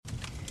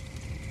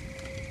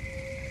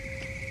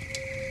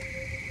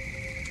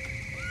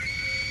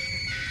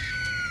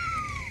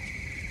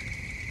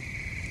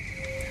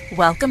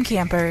Welcome,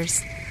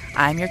 campers.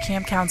 I'm your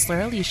camp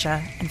counselor,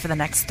 Alicia, and for the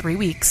next 3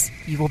 weeks,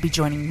 you will be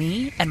joining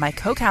me and my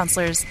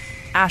co-counselors,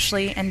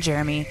 Ashley and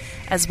Jeremy,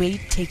 as we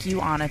take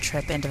you on a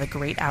trip into the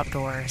great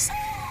outdoors.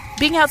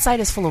 Being outside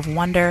is full of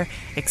wonder,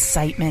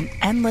 excitement,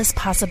 endless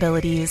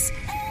possibilities,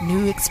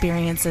 new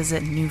experiences,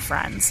 and new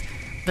friends.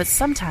 But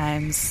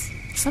sometimes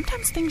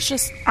things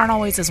just aren't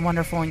always as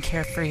wonderful and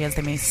carefree as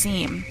they may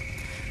seem.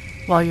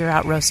 While you're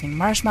out roasting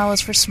marshmallows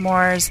for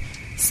s'mores,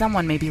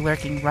 someone may be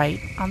lurking right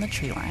on the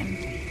tree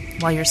line.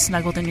 While you're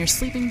snuggled in your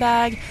sleeping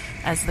bag,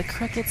 as the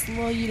crickets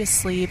lull you to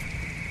sleep,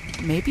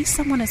 maybe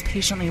someone is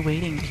patiently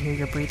waiting to hear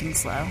your breathing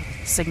slow,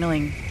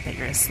 signaling that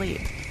you're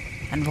asleep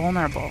and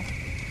vulnerable.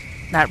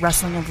 That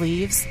rustling of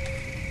leaves,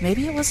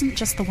 maybe it wasn't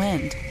just the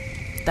wind.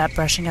 That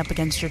brushing up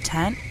against your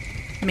tent,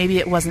 maybe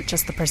it wasn't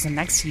just the person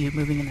next to you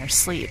moving in their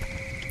sleep.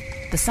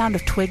 The sound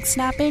of twigs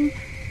snapping,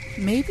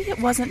 maybe it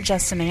wasn't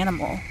just an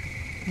animal.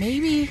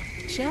 Maybe,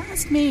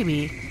 just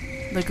maybe,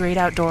 the great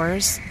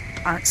outdoors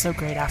aren't so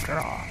great after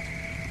all.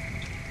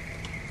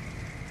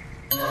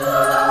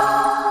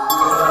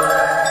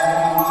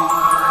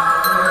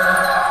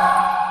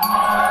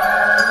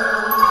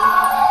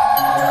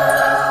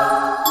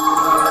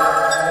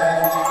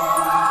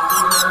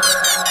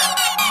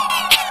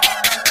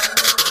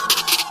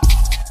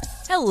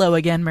 Hello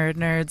again, Murd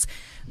Nerds.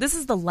 This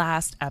is the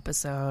last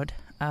episode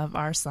of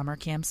our summer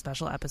camp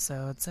special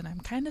episodes, and I'm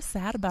kind of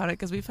sad about it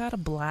because we've had a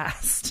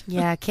blast.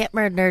 Yeah, Camp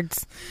Murd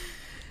Nerds.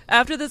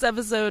 After this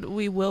episode,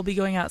 we will be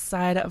going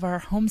outside of our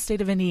home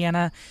state of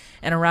Indiana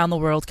and around the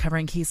world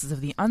covering cases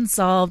of the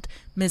unsolved,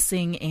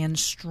 missing, and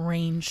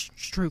strange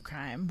true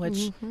crime,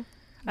 which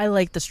I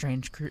like the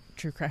strange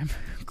true crime.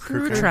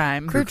 True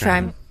crime.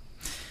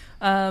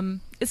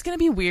 It's going to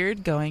be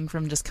weird going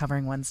from just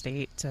covering one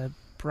state to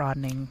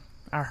broadening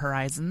our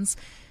horizons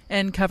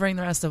and covering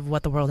the rest of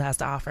what the world has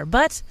to offer.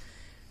 But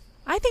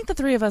I think the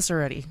three of us are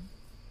ready.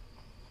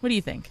 What do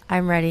you think?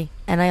 I'm ready.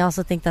 And I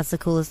also think that's the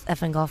coolest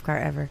effing golf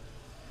cart ever.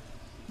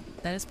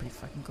 That is pretty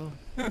fucking cool.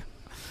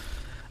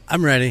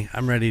 I'm ready.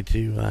 I'm ready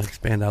to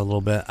expand out a little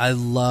bit. I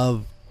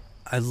love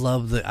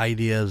the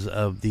ideas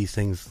of these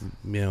things,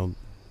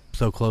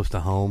 so close to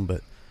home,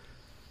 but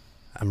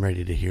I'm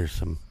ready to hear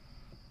some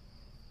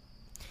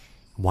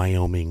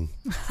Wyoming.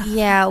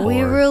 Yeah,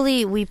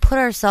 we put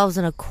ourselves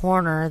in a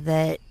corner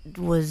that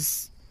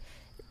was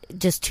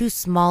just too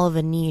small of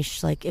a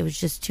niche. Like, it was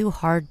just too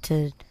hard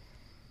to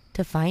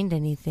find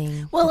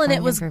anything. Well, and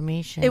it was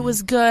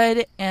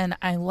good, and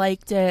I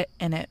liked it,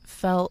 and it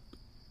felt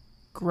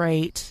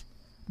great.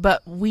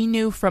 But we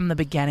knew from the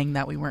beginning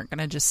that we weren't going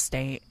to just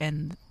stay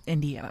in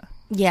Indiana.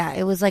 Yeah,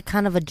 it was like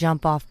kind of a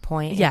jump off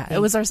point. Yeah, it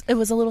was a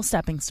little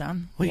stepping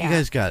stone. Well, yeah. You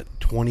guys got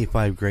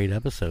 25 great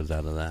episodes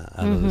out of that,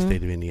 out of the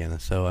state of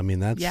Indiana. So, I mean,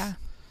 that's... Yeah.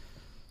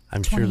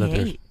 I'm 28. sure that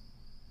there's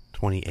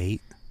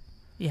 28.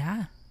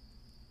 Yeah.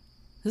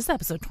 This is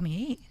episode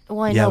 28. Well,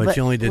 I know, but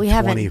you only did we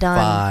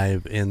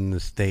 25 in the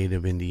state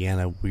of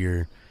Indiana.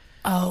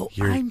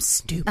 I'm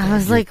stupid. I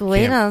was like,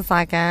 wait a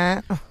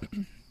second.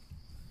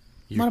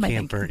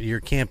 Your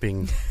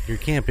camping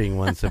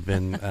ones have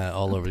been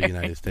all over the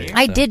United States.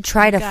 I did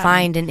try to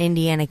find an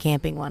Indiana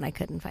camping one. I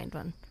couldn't find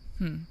one.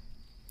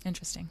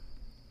 Interesting.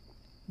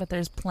 But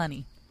there's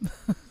plenty.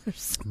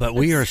 But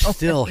we are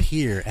still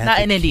here.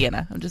 Not in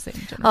Indiana. I'm just saying.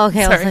 In general.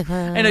 Okay, sorry. I was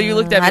like, I know you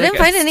looked at me. I didn't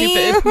find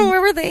any.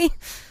 Where were they?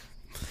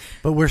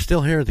 But we're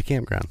still here at the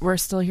campground. We're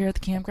still here at the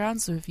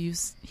campground, so if you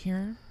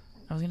hear,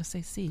 I was going to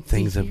say see.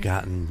 Things have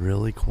gotten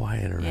really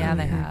quiet around here. Yeah,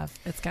 they have.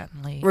 It's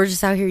gotten late. We're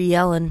just out here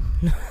yelling.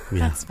 Yeah.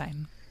 That's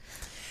fine.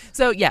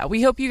 So, yeah,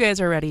 we hope you guys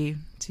are ready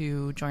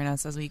to join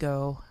us as we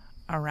go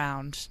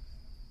around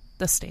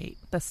the state.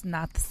 That's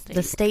not the state.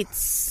 The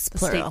states, the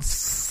plural.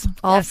 States.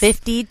 All Yes.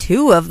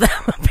 52 of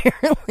them,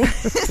 apparently.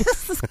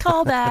 This is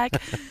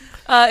callback.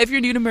 If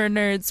you're new to Murd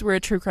Nerds, we're a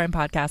true crime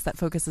podcast that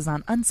focuses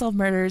on unsolved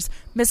murders,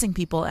 missing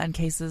people, and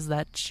cases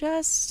that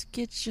just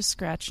get you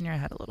scratching your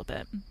head a little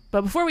bit.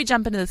 But before we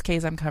jump into this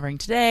case I'm covering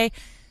today,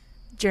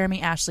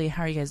 Jeremy, Ashley,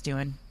 how are you guys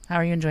doing? How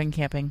are you enjoying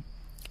camping?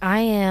 I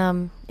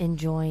am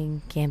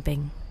enjoying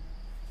camping.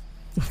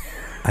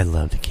 I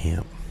love to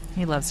camp.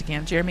 He loves to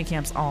camp. Jeremy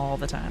camps all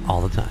the time.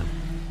 All the time.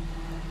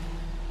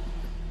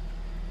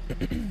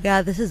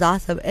 Yeah, this is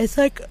awesome. It's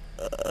like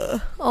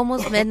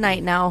almost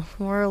midnight now.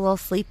 We're a little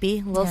sleepy,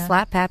 a little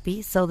slap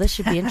happy, so this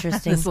should be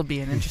interesting. This will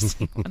be an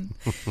interesting one.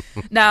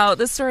 Now,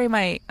 this story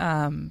might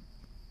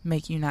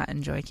make you not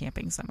enjoy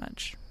camping so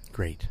much.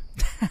 Great.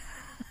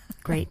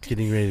 Great.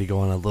 Getting ready to go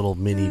on a little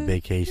mini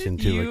vacation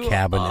to a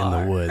cabin in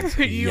the woods.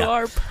 You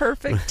are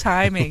perfect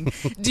timing.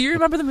 Do you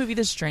remember the movie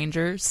The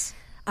Strangers?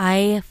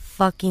 I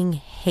fucking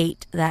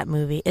hate that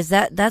movie. Is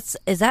that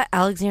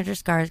Alexander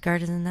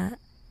Skarsgård in that?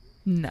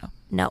 No.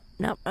 No.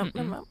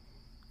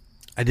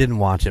 I didn't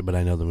watch it, but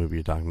I know the movie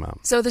you're talking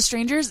about. So The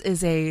Strangers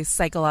is a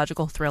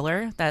psychological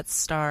thriller that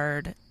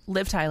starred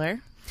Liv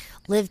Tyler.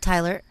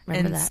 Remember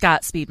and that.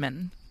 Scott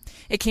Speedman.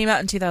 It came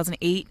out in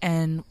 2008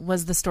 and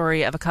was the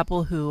story of a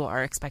couple who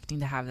are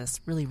expecting to have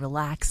this really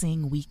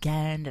relaxing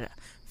weekend at a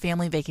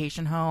family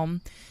vacation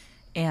home.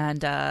 And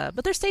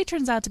but their stay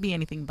turns out to be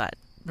anything but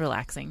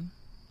relaxing.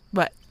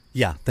 What?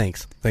 Yeah,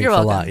 thanks. Thanks You're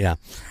a lot.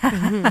 welcome.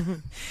 Yeah.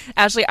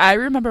 Ashley, I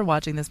remember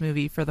watching this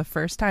movie for the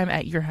first time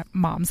at your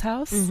mom's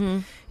house,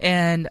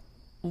 and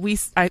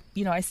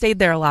I stayed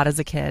there a lot as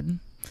a kid.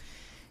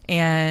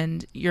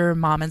 And your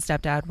mom and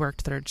stepdad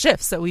worked third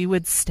shift, so we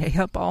would stay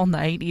up all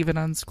night, even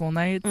on school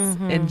nights,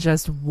 and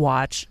just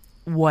watch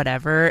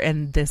whatever.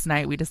 And this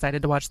night we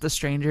decided to watch The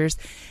Strangers,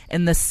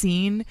 and the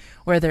scene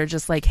where they're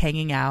just like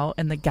hanging out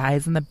and the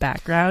guy's in the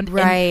background,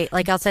 right?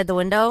 Like outside the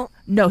window?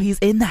 No, he's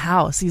in the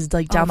house. He's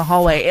like down the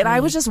hallway. And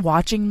I was just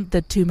watching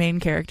the two main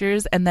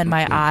characters, and then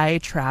my eye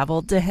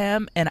traveled to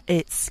him, and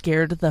it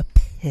scared the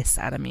piss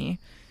out of me.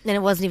 And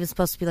it wasn't even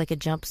supposed to be like a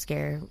jump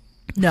scare.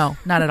 No,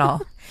 not at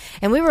all.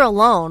 And we were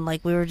alone.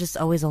 Like, we were just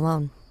always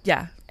alone.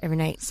 Yeah. Every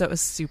night. So it was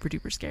super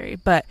duper scary.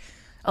 But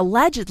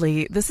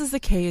allegedly, this is the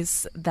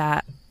case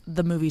that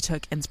the movie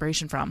took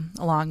inspiration from,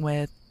 along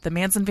with the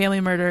Manson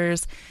family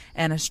murders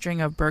and a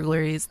string of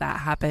burglaries that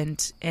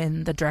happened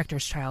in the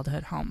director's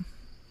childhood home.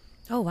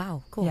 Oh,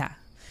 wow. Cool. Yeah.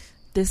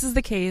 This is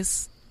the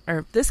case,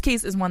 or this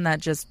case is one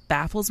that just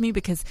baffles me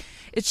because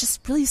it's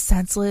just really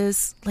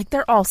senseless. Like,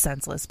 they're all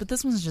senseless, but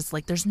this one's just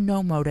like, there's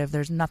no motive.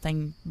 There's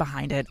nothing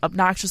behind it.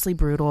 Obnoxiously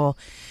brutal,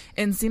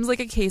 and seems like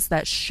a case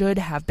that should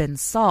have been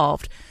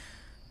solved,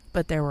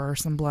 but there were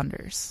some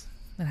blunders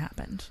that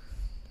happened,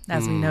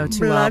 as we know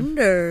too well.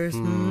 Blunders.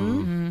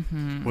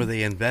 Were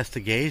they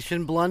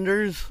investigation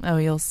blunders? Oh,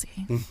 you'll see.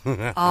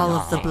 All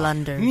of the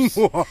blunders.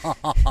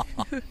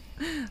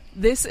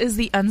 This is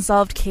the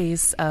unsolved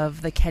case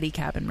of the Keddie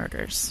cabin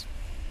murders.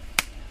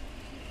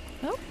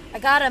 Oh, I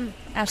got him.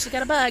 Ashley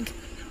got a bug.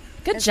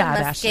 Good It's job, a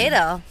Ashley.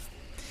 mosquito.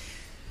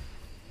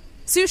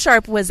 Sue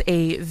Sharp was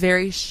a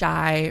very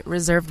shy,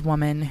 reserved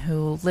woman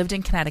who lived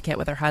in Connecticut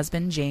with her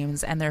husband,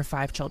 James, and their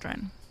 5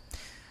 children.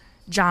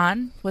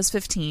 John was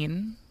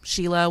 15,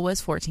 Sheila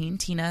was 14,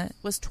 Tina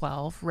was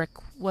 12, Rick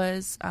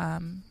was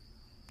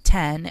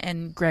 10,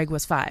 and Greg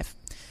was 5.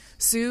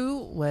 Sue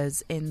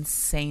was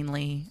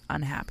insanely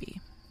unhappy.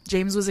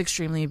 James was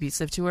extremely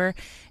abusive to her,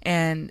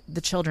 and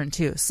the children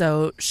too.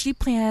 So she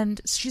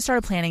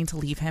started planning to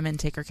leave him and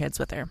take her kids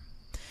with her.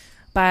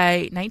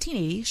 By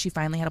 1980, she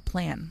finally had a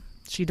plan.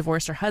 She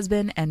divorced her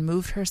husband and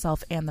moved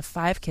herself and the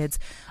 5 kids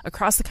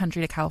across the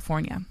country to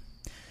California.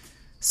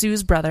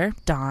 Sue's brother,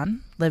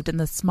 Don, lived in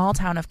the small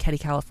town of Keddie,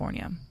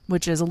 California,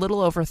 which is a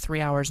little over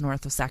 3 hours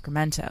north of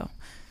Sacramento.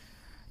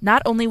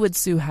 Not only would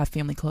Sue have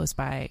family close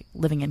by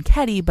living in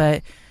Keddie,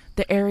 but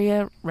the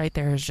area right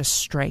there is just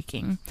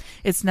striking.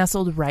 It's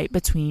nestled right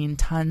between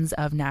tons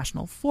of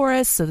national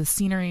forests, so the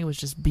scenery was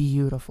just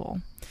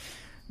beautiful.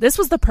 This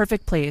was the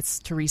perfect place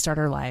to restart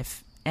her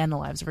life and the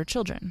lives of her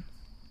children.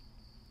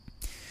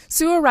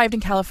 Sue arrived in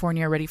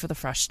California ready for the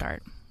fresh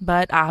start,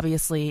 but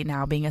obviously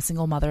now being a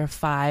single mother of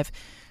 5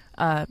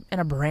 in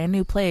a brand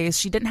new place,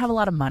 she didn't have a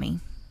lot of money.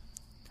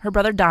 Her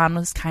brother Don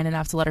was kind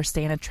enough to let her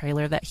stay in a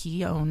trailer that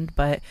he owned,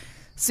 but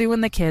Sue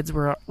and the kids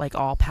were like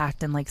all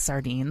packed in like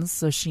sardines,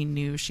 so she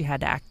knew she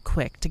had to act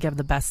quick to give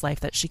the best life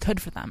that she could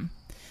for them.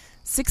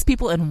 6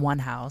 people in one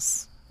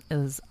house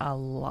is a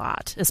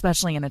lot,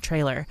 especially in a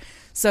trailer.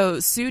 So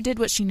Sue did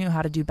what she knew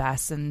how to do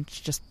best and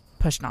she just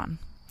pushed on.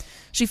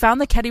 She found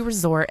the Keddie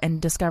Resort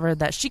and discovered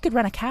that she could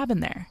rent a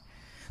cabin there.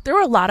 There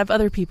were a lot of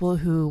other people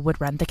who would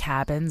rent the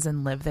cabins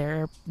and live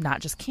there, not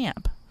just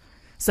camp.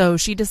 So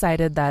she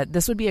decided that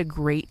this would be a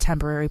great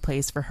temporary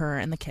place for her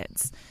and the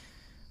kids.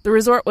 The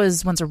resort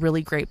was once a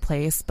really great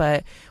place,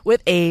 but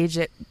with age,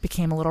 it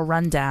became a little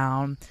run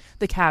down.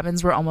 The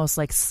cabins were almost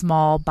like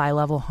small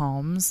bi-level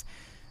homes.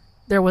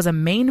 There was a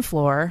main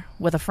floor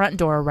with a front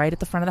door right at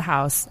the front of the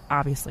house,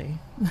 obviously.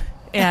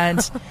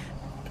 And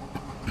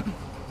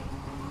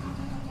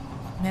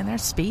man, they're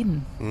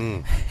speeding.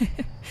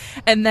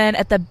 And then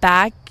at the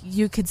back,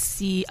 you could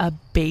see a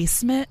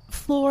basement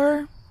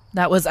floor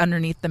that was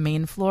underneath the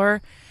main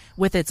floor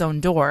with its own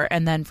door.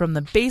 And then from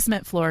the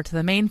basement floor to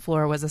the main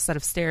floor was a set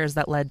of stairs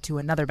that led to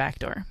another back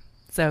door.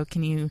 So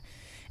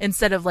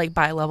instead of like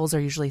bi-levels are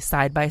usually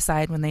side by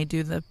side when they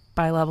do the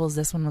bi-levels,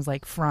 this one was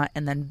like front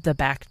and then the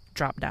back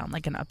dropped down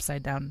like an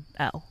upside down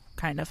L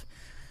kind of.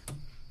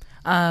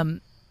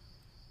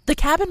 The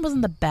cabin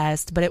wasn't the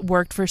best, but it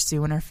worked for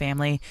Sue and her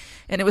family,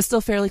 and it was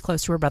still fairly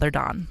close to her brother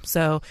Don.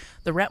 So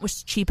the rent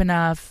was cheap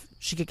enough.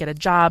 She could get a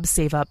job,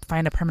 save up,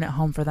 find a permanent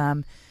home for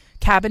them.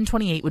 Cabin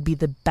 28 would be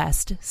the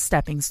best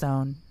stepping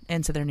stone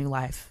into their new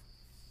life.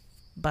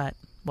 But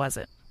was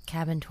it?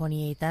 Cabin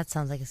 28. That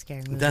sounds like a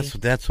scary movie.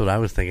 That's what I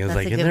was thinking. It's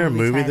That's like, a isn't good there a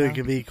movie movie title. that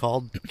could be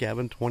called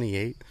Cabin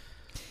 28?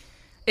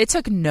 It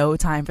took no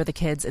time for the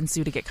kids and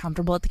Sue to get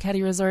comfortable at the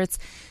Keddie resorts.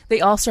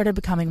 They all started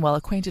becoming well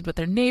acquainted with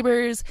their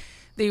neighbors.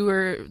 There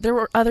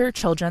were other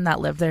children that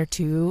lived there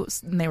too,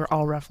 and they were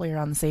all roughly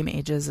around the same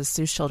ages as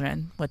Sue's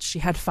children, which she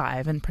had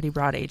 5 and pretty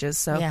broad ages.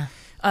 So yeah.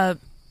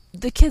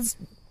 The kids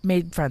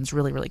made friends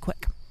really, really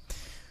quick.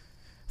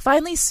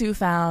 Finally, Sue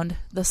found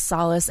the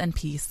solace and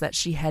peace that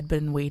she had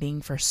been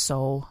waiting for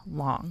so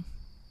long.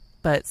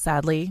 But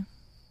sadly,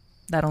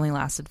 that only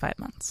lasted 5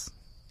 months.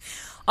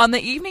 On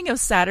the evening of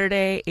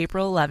Saturday,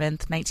 April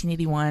 11th,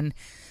 1981,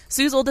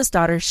 Sue's oldest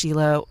daughter,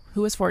 Sheila,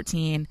 who was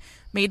 14,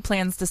 made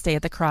plans to stay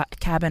at the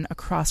cabin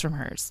across from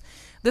hers.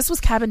 This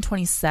was cabin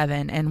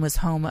 27 and was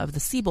home of the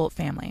Seabolt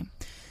family.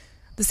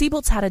 The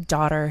Seabolts had a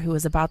daughter who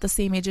was about the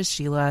same age as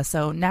Sheila,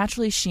 so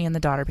naturally she and the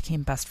daughter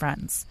became best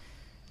friends.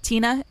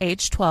 Tina,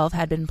 age 12,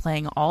 had been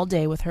playing all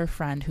day with her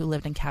friend who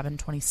lived in cabin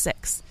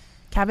 26.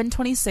 Cabin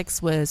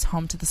 26 was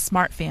home to the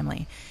Smart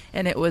family,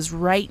 and it was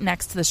right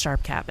next to the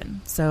Sharp cabin.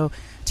 So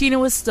Tina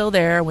was still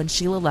there when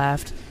Sheila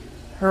left.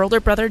 Her older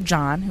brother,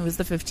 John, who was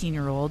the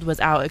 15-year-old, was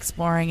out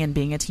exploring and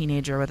being a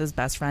teenager with his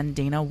best friend,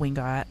 Dana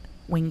Wingat.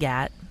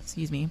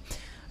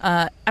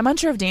 I'm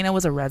unsure if Dana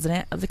was a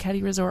resident of the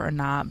Keddie Resort or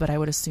not, but I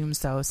would assume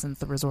so since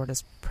the resort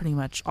is pretty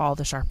much all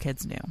the Sharp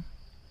kids knew.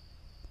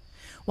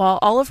 While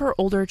all of her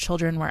older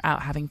children were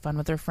out having fun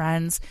with their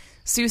friends,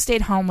 Sue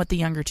stayed home with the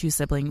younger two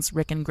siblings,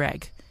 Rick and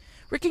Greg.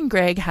 Rick and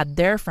Greg had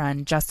their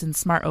friend Justin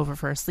Smart over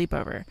for a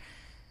sleepover,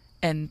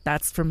 and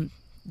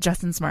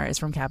Justin Smart is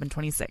from cabin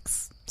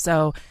 26.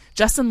 So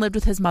Justin lived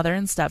with his mother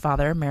and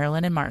stepfather,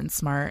 Marilyn and Martin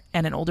Smart,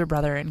 and an older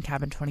brother in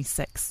cabin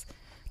 26.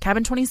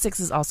 Cabin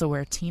 26 is also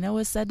where Tina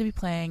was said to be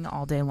playing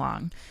all day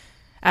long.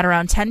 At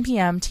around 10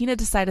 p.m., Tina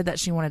decided that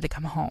she wanted to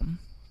come home.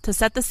 To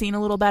set the scene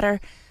a little better,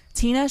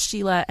 Tina,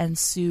 Sheila, and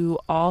Sue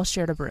all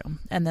shared a room,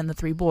 and then the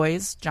three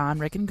boys, John,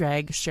 Rick, and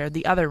Greg, shared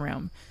the other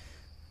room.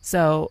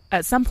 So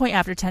at some point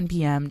after 10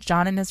 p.m.,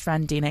 John and his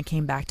friend Dana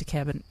came back to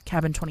cabin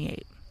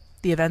 28.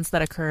 The events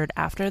that occurred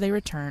after they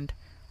returned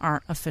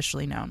aren't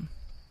officially known.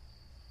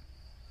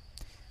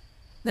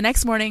 The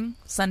next morning,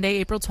 Sunday,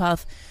 April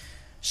 12th,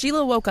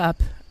 Sheila woke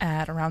up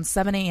at around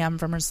 7 a.m.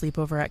 from her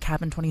sleepover at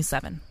cabin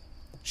 27.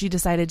 She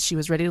decided she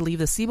was ready to leave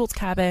the Seabolt's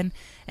cabin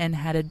and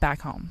headed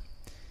back home.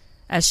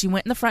 As she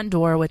went in the front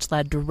door, which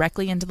led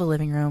directly into the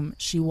living room,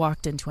 she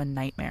walked into a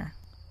nightmare.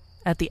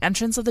 At the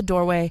entrance of the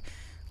doorway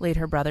laid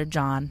her brother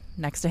John.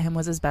 Next to him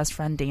was his best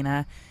friend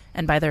Dana,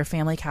 and by their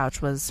family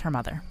couch was her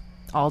mother,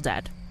 all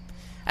dead.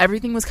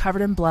 Everything was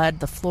covered in blood.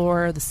 The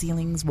floor, the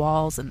ceilings,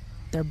 walls, and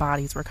their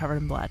bodies were covered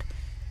in blood.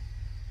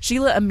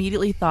 Sheila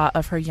immediately thought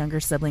of her younger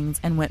siblings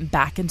and went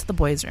back into the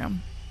boys'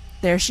 room.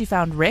 There she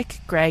found Rick,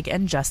 Greg,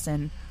 and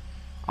Justin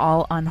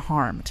all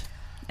unharmed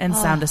and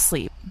sound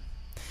asleep.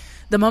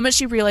 The moment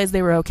she realized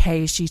they were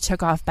okay, she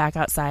took off back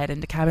outside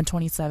into cabin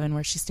 27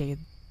 where she stayed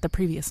the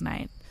previous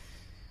night.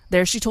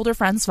 There she told her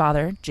friend's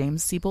father,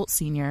 James Seabolt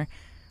Sr.,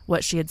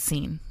 what she had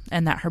seen,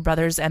 and that her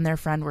brothers and their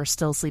friend were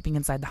still sleeping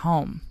inside the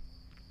home.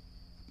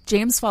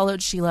 James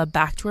followed Sheila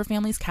back to her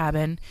family's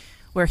cabin,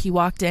 where he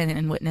walked in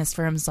and witnessed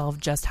for himself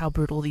just how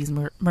brutal these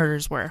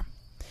murders were.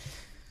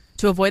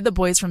 To avoid the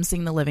boys from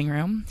seeing the living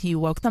room, he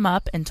woke them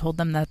up and told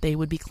them that they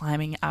would be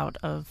climbing out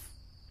of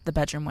the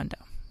bedroom window.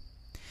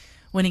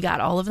 When he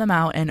got all of them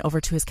out and over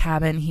to his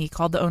cabin, he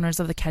called the owners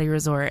of the Keddie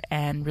Resort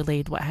and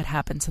relayed what had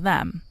happened to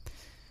them.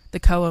 The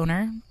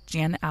co-owner,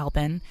 Jan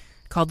Albin,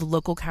 called the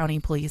local county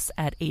police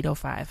at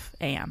 8:05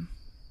 a.m.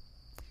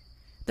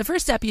 The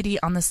first deputy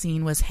on the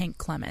scene was Hank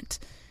Clement.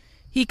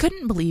 He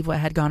couldn't believe what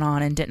had gone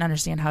on and didn't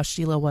understand how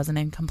Sheila wasn't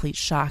in complete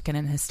shock and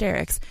in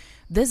hysterics.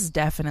 This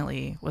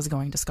definitely was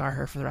going to scar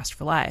her for the rest of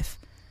her life.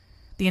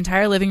 The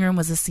entire living room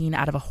was a scene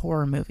out of a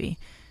horror movie.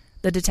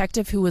 The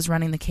detective who was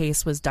running the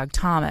case was Doug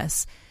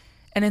Thomas,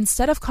 and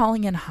instead of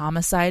calling in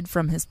homicide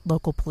from his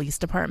local police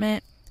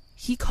department,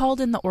 he called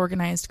in the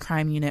organized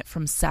crime unit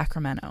from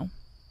Sacramento.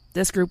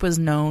 This group was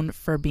known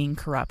for being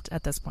corrupt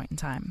at this point in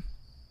time.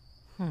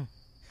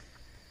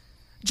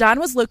 John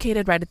was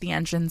located right at the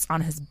entrance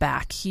on his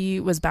back. He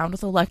was bound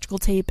with electrical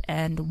tape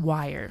and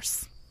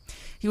wires.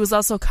 He was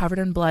also covered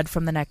in blood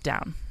from the neck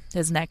down.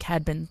 His neck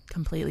had been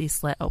completely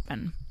slit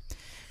open.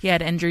 He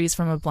had injuries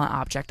from a blunt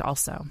object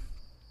also.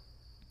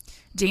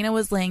 Dana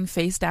was laying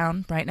face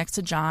down right next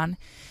to John.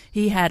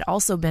 He had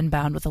also been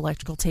bound with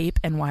electrical tape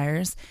and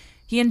wires.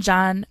 He and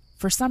John,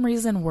 for some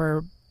reason,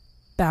 were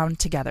bound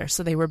together.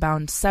 So they were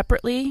bound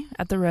separately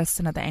at the wrists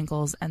and at the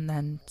ankles, and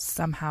then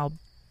somehow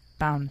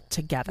bound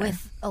together.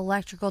 With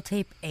electrical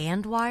tape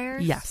and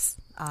wires? Yes.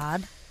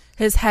 Odd.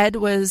 His head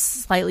was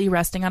slightly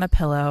resting on a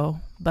pillow,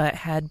 but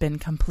had been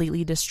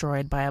completely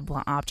destroyed by a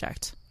blunt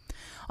object.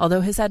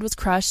 Although his head was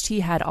crushed, he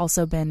had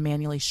also been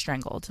manually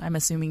strangled. I'm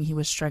assuming he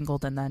was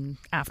strangled and then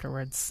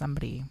afterwards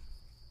somebody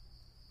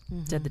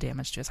did the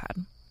damage to his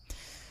head.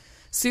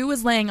 Sue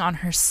was laying on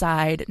her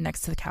side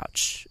next to the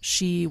couch.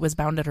 She was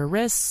bound at her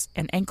wrists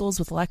and ankles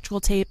with electrical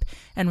tape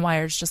and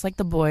wires just like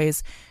the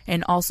boys,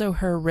 and also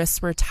her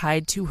wrists were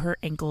tied to her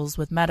ankles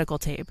with medical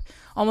tape,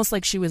 almost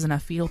like she was in a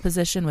fetal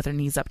position with her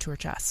knees up to her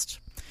chest.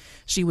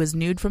 She was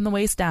nude from the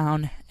waist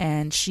down,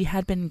 and she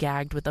had been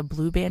gagged with a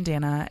blue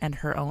bandana and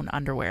her own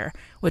underwear,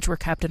 which were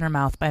kept in her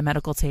mouth by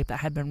medical tape that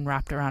had been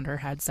wrapped around her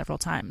head several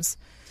times.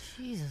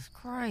 Jesus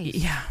Christ.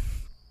 Yeah.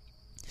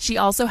 She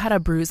also had a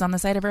bruise on the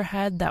side of her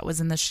head that was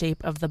in the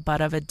shape of the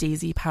butt of a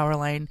Daisy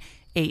Powerline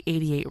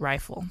 888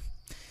 rifle.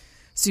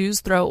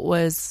 Sue's throat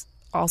was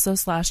also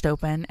slashed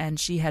open, and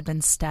she had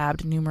been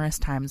stabbed numerous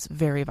times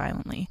very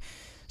violently.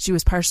 She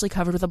was partially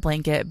covered with a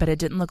blanket, but it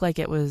didn't look like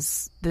it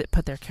was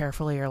put there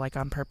carefully or like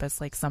on purpose,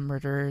 like some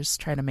murderers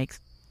try to make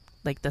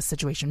like the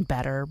situation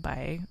better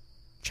by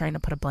trying to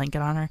put a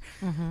blanket on her,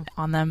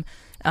 on them.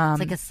 It's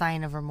like a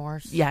sign of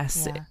remorse.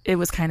 Yes, Yeah. it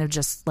was kind of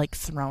just like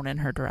thrown in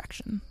her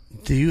direction.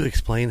 Do you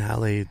explain how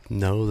they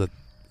know that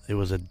it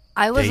was a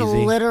I was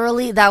daisy?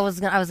 literally I was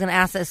gonna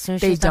ask that as soon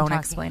as They she's done don't talking.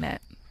 explain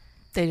it.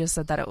 They just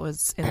said that it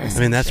was in the I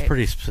mean, that's shape.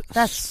 pretty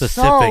That's specific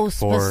so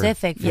for...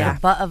 specific for Yeah. the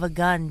butt of a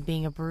gun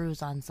being a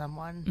bruise on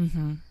someone.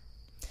 Mm-hmm.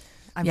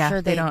 I'm Yeah,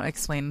 sure they don't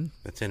explain.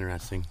 That's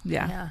interesting.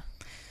 Yeah.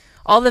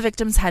 All the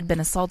victims had been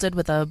assaulted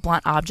with a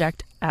blunt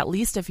object at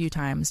least a few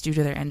times due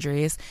to their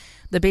injuries.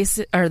 The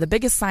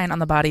biggest sign on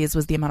the bodies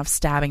was the amount of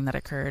stabbing that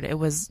occurred. It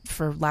was,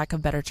 for lack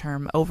of better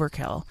term,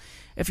 overkill.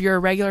 If you're a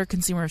regular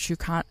consumer of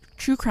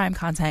true crime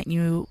content,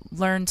 you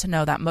learn to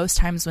know that most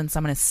times when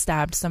someone is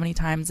stabbed so many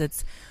times,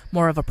 it's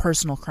more of a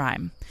personal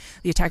crime.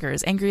 The attacker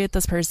is angry at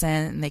this person,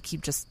 and they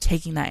keep just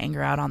taking that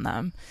anger out on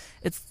them.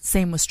 It's the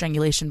same with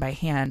strangulation by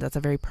hand. That's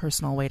a very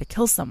personal way to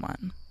kill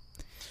someone.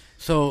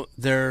 So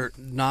they're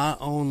not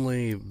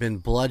only been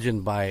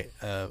bludgeoned by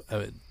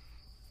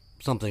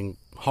something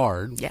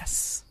hard.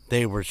 Yes.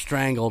 They were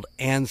strangled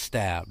and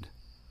stabbed.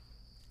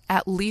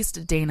 At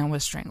least Dana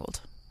was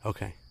strangled.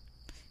 Okay.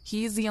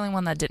 He's the only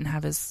one that didn't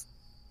have his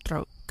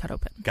throat cut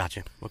open.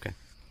 Gotcha. Okay.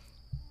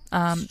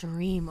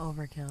 Extreme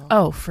overkill.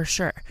 Oh, for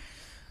sure.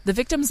 The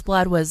victim's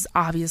blood was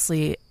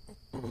obviously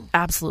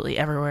absolutely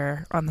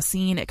everywhere on the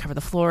scene. It covered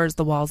the floors,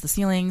 the walls, the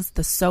ceilings,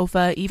 the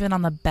sofa, even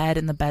on the bed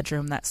in the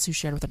bedroom that Sue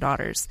shared with her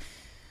daughters.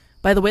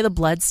 By the way the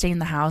blood stained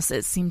the house,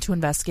 it seemed to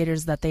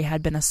investigators that they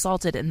had been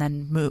assaulted and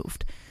then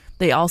moved.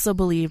 They also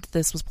believed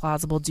this was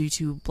plausible due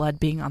to blood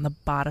being on the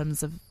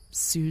bottoms of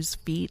Sue's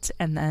feet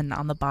and then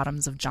on the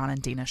bottoms of John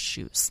and Dana's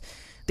shoes.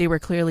 They were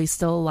clearly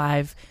still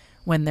alive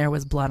when there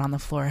was blood on the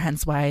floor,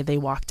 hence why they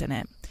walked in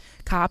it.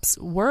 Cops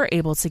were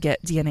able to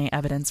get DNA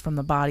evidence from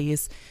the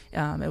bodies.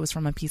 It was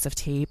from a piece of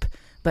tape,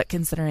 but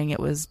considering it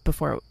was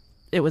before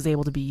it was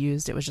able to be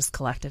used, it was just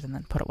collected and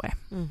then put away.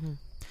 Mm-hmm.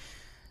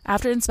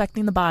 After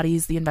inspecting the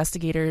bodies, the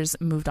investigators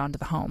moved on to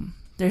the home.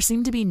 There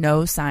seemed to be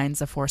no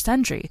signs of forced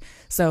entry,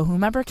 so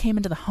whomever came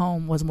into the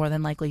home was more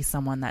than likely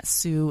someone that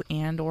Sue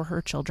and or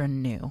her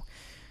children knew.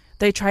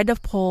 They tried to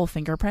pull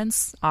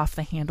fingerprints off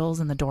the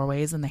handles and the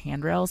doorways and the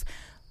handrails,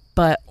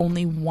 but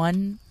only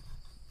one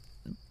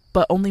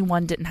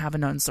didn't have a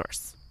known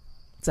source.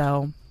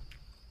 So,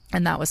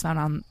 and that was found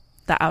on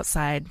the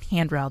outside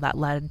handrail that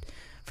led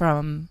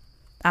from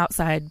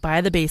outside by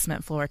the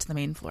basement floor to the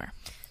main floor.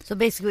 So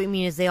basically what you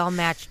mean is they all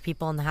matched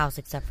people in the house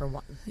except for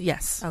one.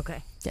 Yes.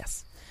 Okay.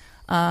 Yes.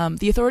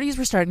 The authorities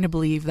were starting to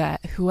believe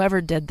that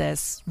whoever did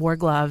this wore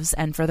gloves,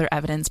 and further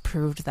evidence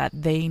proved that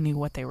they knew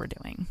what they were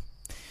doing.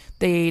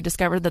 They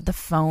discovered that the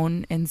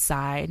phone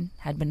inside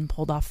had been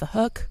pulled off the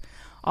hook,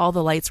 all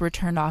the lights were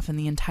turned off in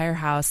the entire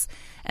house,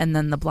 and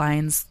then the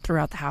blinds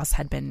throughout the house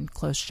had been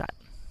closed shut.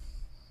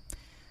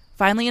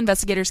 Finally,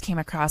 investigators came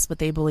across what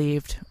they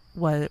believed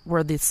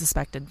were the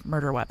suspected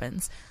murder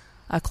weapons: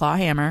 a claw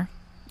hammer,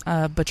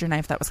 a butcher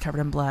knife that was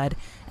covered in blood,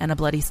 and a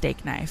bloody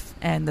steak knife.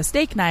 And the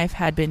steak knife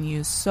had been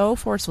used so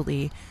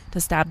forcefully to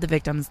stab the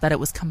victims that it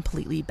was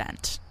completely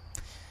bent.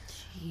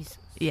 Jeez.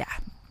 Yeah.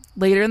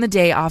 Later in the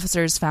day,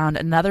 officers found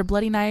another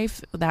bloody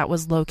knife that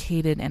was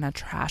located in a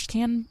trash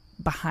can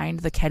behind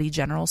the Keddie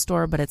General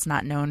Store, but it's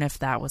not known if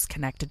that was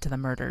connected to the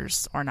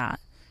murders or not.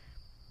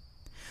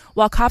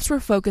 While cops were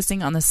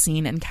focusing on the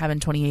scene in cabin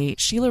 28,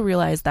 Sheila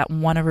realized that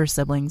one of her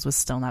siblings was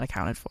still not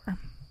accounted for.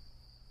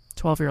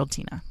 12-year-old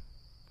Tina.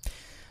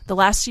 The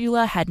last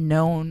Sheila had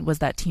known was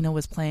that Tina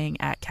was playing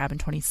at cabin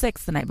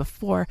 26 the night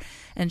before,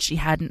 and she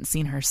hadn't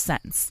seen her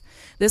since.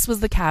 This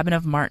was the cabin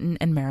of Martin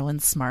and Marilyn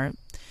Smart.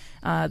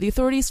 The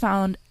authorities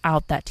found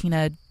out that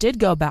Tina did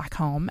go back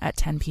home at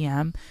 10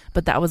 p.m.,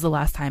 but that was the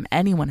last time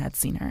anyone had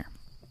seen her.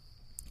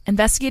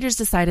 Investigators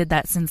decided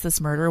that since this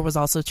murder was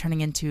also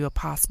turning into a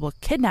possible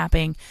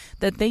kidnapping,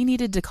 that they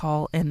needed to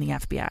call in the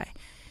FBI.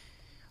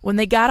 When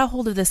they got a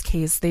hold of this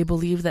case, they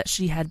believed that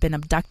she had been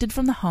abducted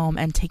from the home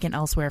and taken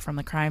elsewhere from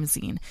the crime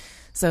scene.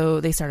 So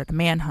they started a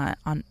manhunt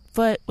on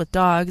foot with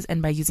dogs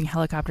and by using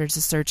helicopters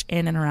to search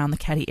in and around the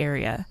Keddie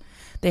area.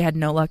 They had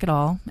no luck at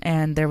all,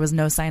 and there was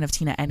no sign of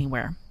Tina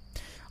anywhere.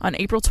 On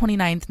April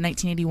 29th,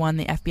 1981,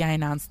 the FBI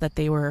announced that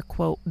they were,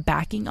 quote,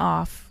 backing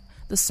off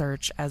the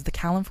search as the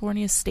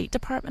California State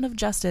Department of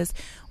Justice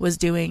was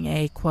doing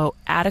a, quote,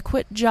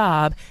 adequate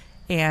job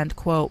and,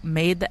 quote,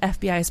 made the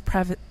FBI's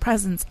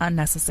presence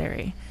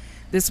unnecessary.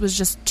 This was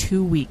just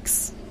 2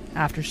 weeks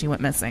after she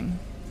went missing.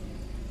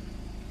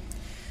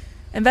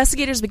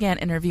 Investigators began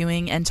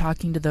interviewing and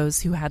talking to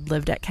those who had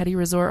lived at Keddie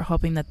Resort,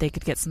 hoping that they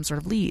could get some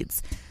sort of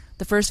leads.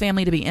 The first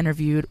family to be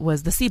interviewed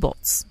was the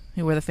Seabolts,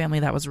 who were the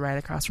family that was right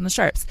across from the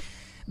Sharps.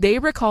 They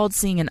recalled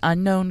seeing an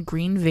unknown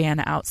green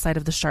van outside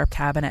of the Sharp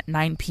cabin at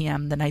 9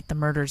 p.m. the night the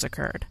murders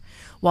occurred.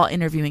 While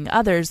interviewing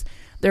others,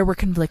 there were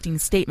conflicting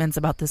statements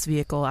about this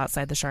vehicle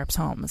outside the Sharps'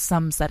 home.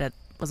 Some said it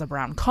was a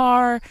brown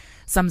car.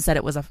 Some said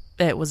it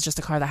was just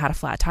a car that had a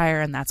flat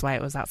tire, and that's why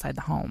it was outside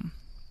the home.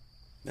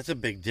 That's a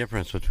big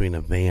difference between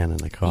a van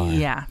and a car.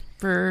 Yeah,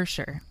 for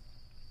sure.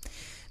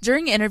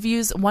 During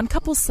interviews, one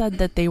couple said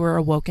that they were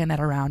awoken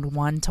at around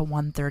 1 to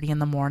 1:30 in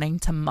the morning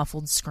to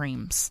muffled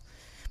screams.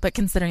 but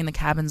considering the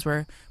cabins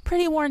were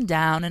pretty worn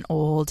down and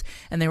old,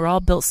 and they were all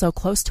built so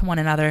close to one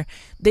another,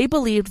 they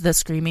believed the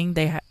screaming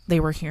they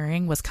were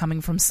hearing was coming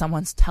from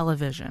someone's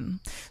television.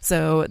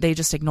 So they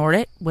just ignored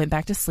it, went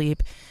back to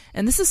sleep.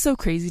 And this is so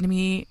crazy to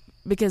me,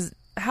 because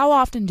how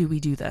often do we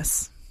do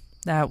this?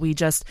 That we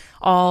just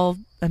all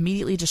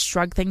immediately just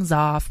shrug things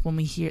off when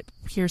we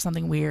hear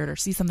something weird or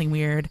see something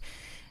weird.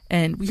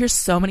 And we hear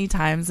so many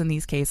times in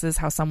these cases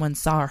how someone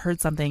saw or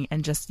heard something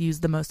and just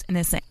used the most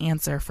innocent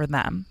answer for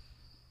them.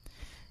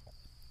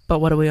 But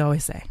what do we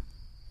always say?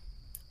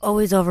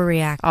 Always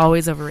overreact.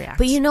 Always overreact.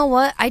 But you know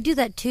what? I do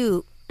that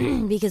too,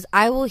 because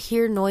I will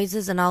hear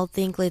noises and I'll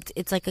think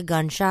it's like a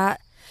gunshot.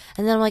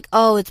 And then I'm like,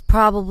 oh, it's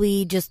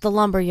probably just the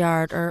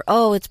lumberyard, or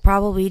oh, it's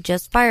probably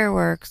just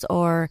fireworks,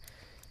 or,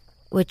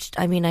 which,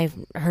 I mean, I've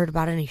heard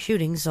about any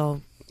shootings,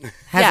 so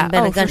hasn't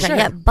been a gunshot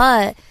yet.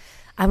 But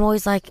I'm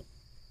always like,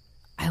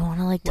 I want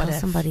to tell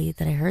somebody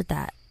that I heard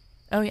that.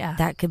 Oh, yeah.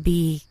 That could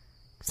be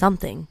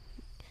something.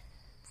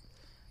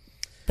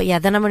 But yeah,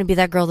 then I'm going to be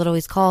that girl that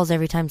always calls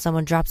every time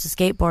someone drops a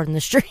skateboard in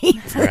the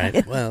street.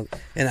 Right. Well,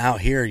 and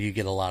out here you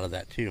get a lot of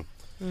that too.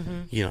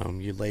 Mm-hmm. You know,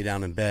 you lay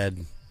down in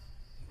bed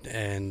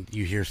and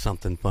you hear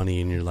something funny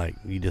and you're like,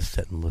 you just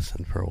sit and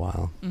listen for a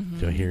while. Mm-hmm.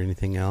 Do I hear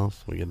anything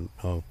else?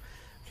 Okay,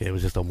 it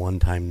was just a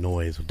one-time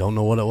noise. Don't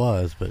know what it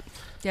was, but...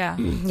 Yeah.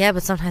 Yeah,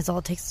 but sometimes all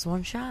it takes is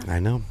one shot. I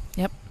know.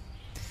 Yep.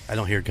 I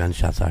don't hear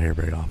gunshots out here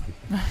very often.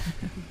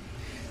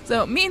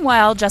 So,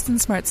 meanwhile, Justin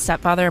Smart's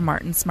stepfather,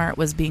 Martin Smart,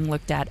 was being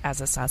looked at as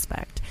a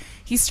suspect.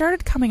 He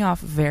started coming off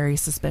very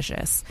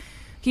suspicious.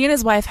 He and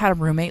his wife had a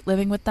roommate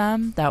living with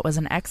them that was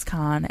an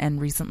ex-con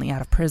and recently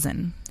out of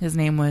prison. His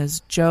name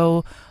was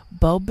Joe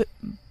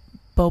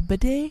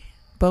Bobade,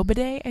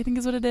 I think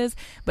is what it is,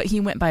 but he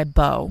went by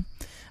Bo.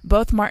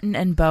 Both Martin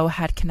and Bo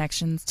had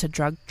connections to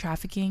drug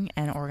trafficking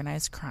and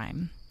organized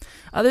crime.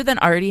 Other than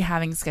already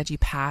having sketchy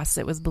pasts,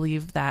 it was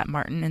believed that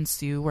Martin and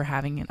Sue were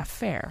having an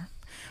affair.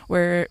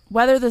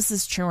 Whether this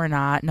is true or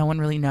not, no one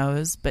really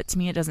knows, but to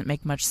me it doesn't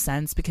make much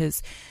sense,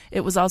 because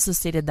it was also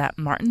stated that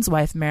Martin's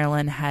wife,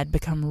 Marilyn, had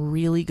become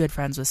really good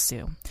friends with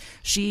Sue.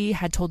 She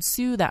had told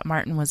Sue that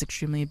Martin was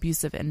extremely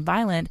abusive and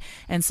violent,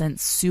 and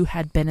since Sue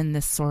had been in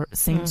this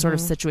same sort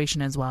of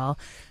situation as well,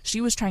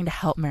 she was trying to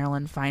help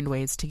Marilyn find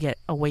ways to get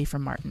away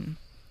from Martin,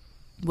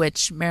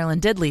 which Marilyn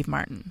did leave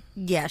Martin.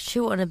 Yeah,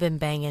 she wouldn't have been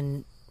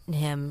banging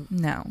him.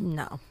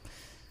 No.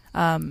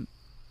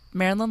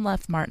 Marilyn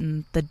left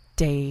Martin the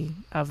day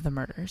of the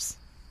murders.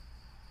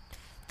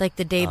 Like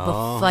the day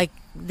before, like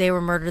they were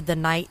murdered the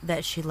night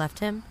that she left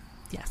him?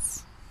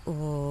 Yes.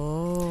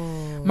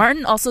 Oh.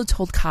 Martin also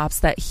told cops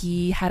that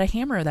he had a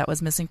hammer that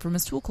was missing from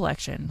his tool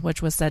collection,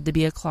 which was said to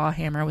be a claw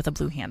hammer with a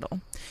blue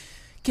handle.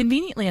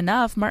 Conveniently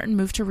enough, Martin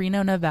moved to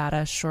Reno,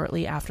 Nevada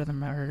shortly after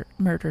the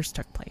murders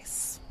took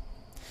place.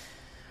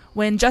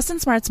 When Justin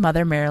Smart's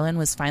mother, Marilyn,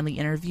 was finally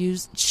interviewed,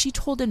 she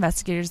told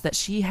investigators that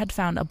she had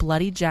found a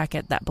bloody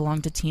jacket that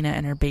belonged to Tina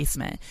in her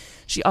basement.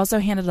 She also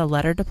handed a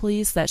letter to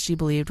police that she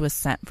believed was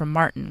sent from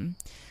Martin.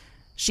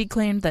 She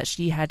claimed that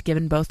she had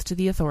given both to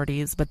the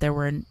authorities, but there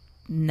were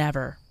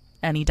never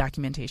any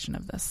documentation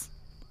of this.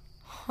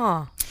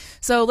 Huh.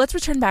 So let's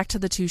return back to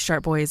the two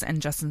Sharp boys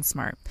and Justin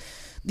Smart.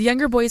 The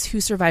younger boys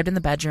who survived in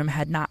the bedroom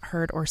had not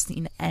heard or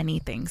seen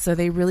anything, so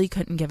they really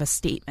couldn't give a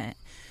statement.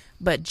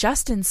 But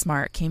Justin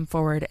Smart came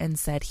forward and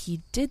said he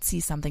did see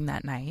something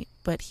that night,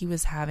 but he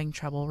was having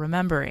trouble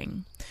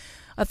remembering.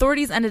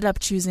 Authorities ended up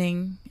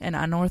choosing an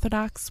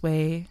unorthodox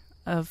way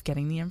of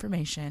getting the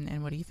information,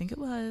 and what do you think it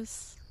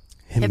was?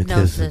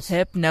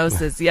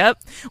 Hypnosis, yep,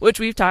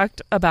 which we've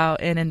talked about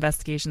in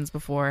investigations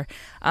before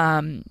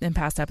in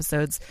past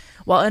episodes.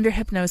 While under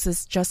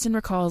hypnosis, Justin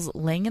recalls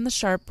laying in the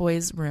Sharp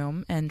boys'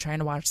 room and trying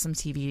to watch some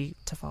TV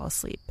to fall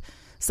asleep.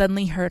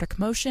 Suddenly heard a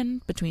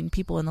commotion between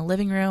people in the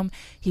living room.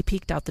 He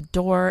peeked out the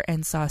door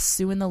and saw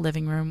Sue in the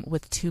living room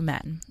with two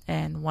men,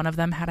 and one of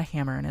them had a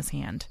hammer in his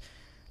hand.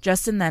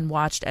 Justin then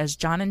watched as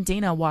John and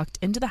Dana walked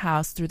into the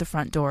house through the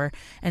front door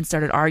and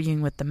started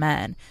arguing with the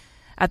men.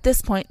 At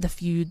this point, the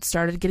feud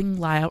started getting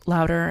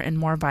louder and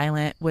more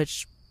violent,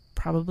 which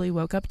probably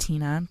woke up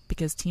Tina,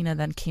 because Tina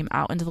then came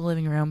out into the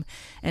living room,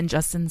 and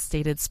Justin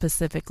stated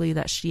specifically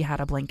that she had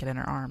a blanket in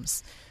her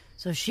arms.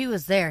 So she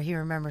was there. He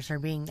remembers her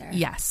being there.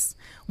 Yes.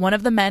 One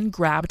of the men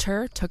grabbed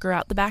her, took her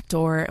out the back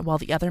door, while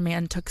the other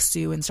man took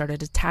Sue and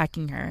started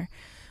attacking her.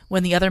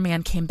 When the other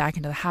man came back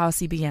into the house,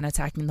 he began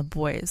attacking the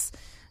boys.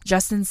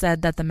 Justin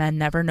said that the men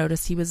never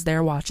noticed he was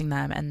there watching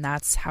them, and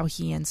that's how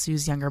he and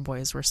Sue's younger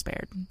boys were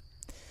spared.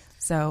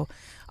 So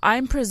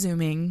I'm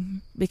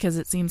presuming, because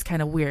it seems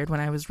kind of weird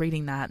when I was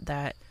reading that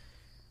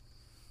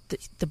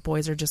the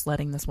boys are just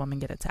letting this woman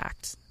get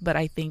attacked. But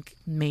I think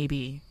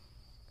maybe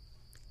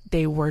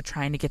they were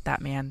trying to get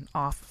that man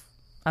off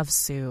of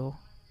Sue,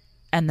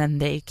 and then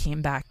they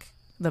came back.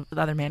 The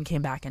other man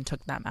came back and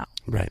took them out.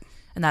 Right.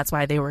 And that's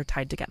why they were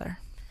tied together.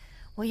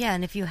 Well, yeah,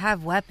 and if you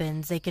have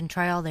weapons, they can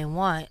try all they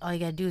want. All you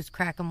got to do is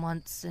crack them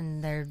once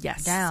and they're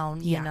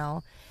down, you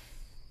know.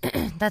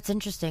 That's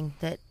interesting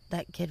that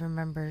kid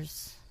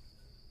remembers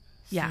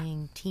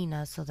seeing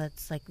Tina, so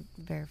that's like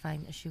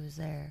verifying that she was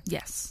there.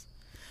 Yes.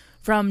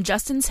 From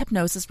Justin's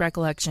hypnosis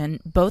recollection,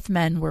 both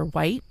men were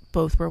white,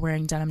 both were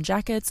wearing denim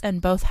jackets, and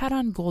both had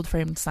on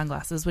gold-framed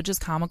sunglasses, which is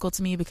comical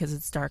to me because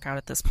it's dark out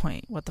at this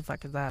point. What the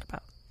fuck is that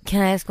about?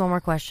 Can I ask one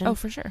more question? Oh,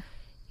 for sure.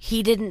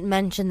 He didn't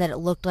mention that it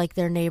looked like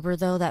their neighbor,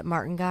 though, that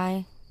Martin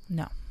guy?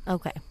 No.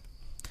 Okay.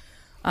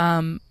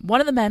 One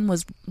of the men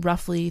was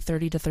roughly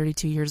 30 to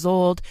 32 years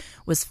old,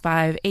 was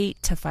 5'8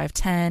 to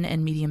 5'10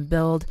 and medium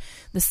build.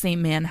 The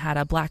same man had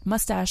a black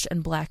mustache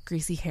and black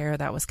greasy hair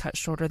that was cut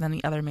shorter than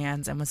the other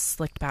man's and was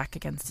slicked back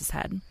against his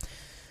head.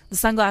 The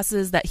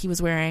sunglasses that he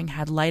was wearing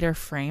had lighter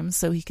frames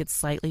so he could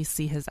slightly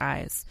see his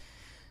eyes.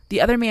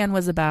 The other man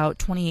was about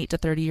 28 to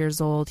 30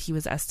 years old. He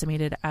was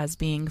estimated as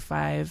being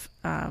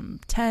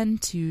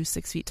 5'10 to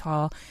 6 feet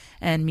tall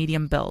and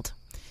medium build.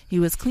 He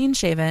was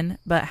clean-shaven,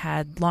 but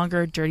had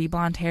longer, dirty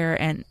blonde hair,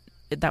 and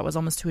that was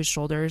almost to his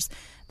shoulders,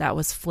 that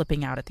was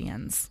flipping out at the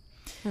ends.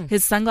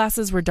 His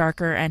sunglasses were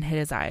darker and hid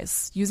his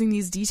eyes. Using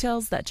these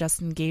details that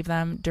Justin gave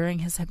them during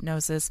his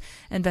hypnosis,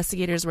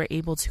 investigators were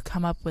able to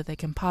come up with a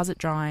composite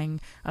drawing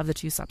of the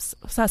two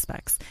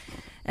suspects.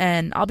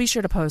 And I'll be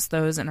sure to post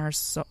those on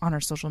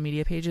our social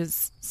media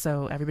pages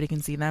so everybody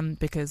can see them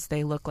because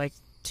they look like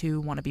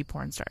two wannabe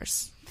porn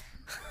stars.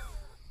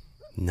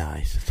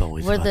 Nice. It's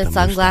always Were about the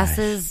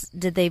sunglasses, mustache.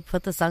 did they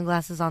put the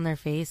sunglasses on their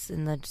face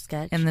in the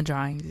sketch? In the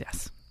drawings,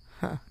 yes.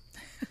 Huh.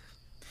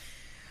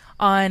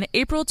 On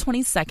April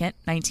 22nd,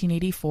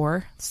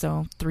 1984,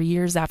 so 3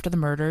 years after the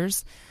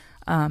murders,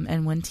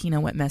 and when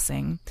Tina went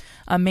missing,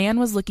 a man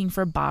was looking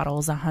for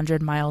bottles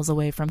 100 miles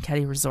away from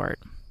Keddie Resort,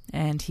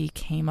 and he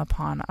came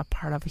upon a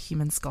part of a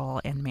human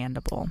skull and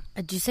mandible.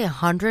 Did you say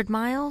 100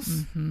 miles?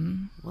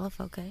 Mm-hmm. Well,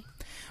 okay.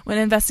 When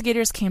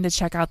investigators came to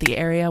check out the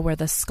area where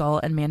the skull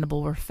and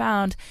mandible were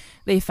found,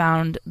 they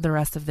found the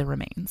rest of the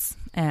remains.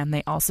 And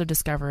they also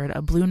discovered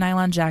a blue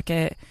nylon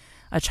jacket,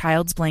 a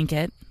child's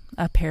blanket,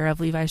 a pair of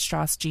Levi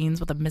Strauss jeans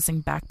with a missing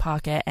back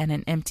pocket, and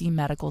an empty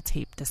medical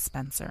tape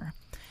dispenser.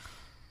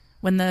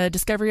 When the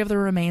discovery of the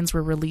remains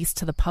were released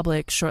to the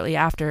public shortly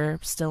after,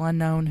 still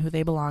unknown who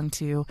they belonged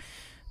to,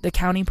 the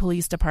county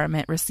police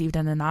department received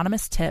an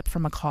anonymous tip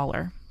from a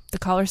caller. The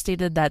caller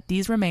stated that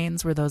these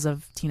remains were those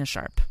of Tina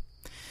Sharp.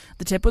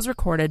 The tip was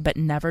recorded but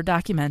never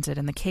documented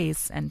in the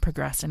case and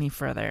progressed any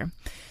further.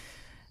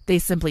 They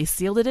simply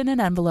sealed it in an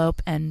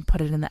envelope and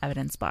put it in the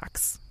evidence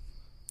box.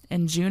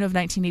 In June of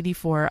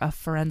 1984, a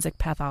forensic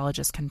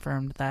pathologist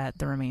confirmed that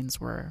the remains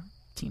were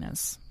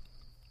Tina's.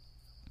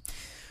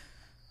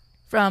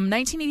 From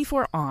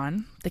 1984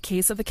 on, the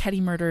case of the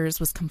Keddie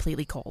murders was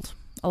completely cold.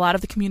 A lot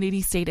of the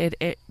community stated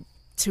it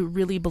to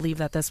really believe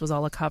that this was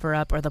all a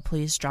cover-up or the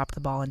police dropped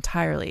the ball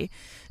entirely.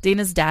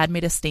 Dana's dad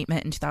made a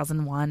statement in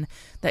 2001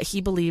 that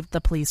he believed the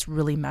police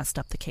really messed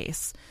up the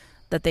case,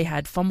 that they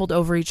had fumbled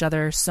over each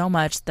other so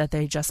much that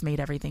they just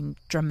made everything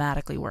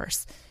dramatically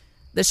worse.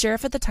 The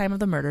sheriff at the time of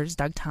the murders,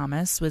 Doug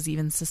Thomas, was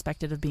even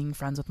suspected of being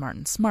friends with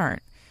Martin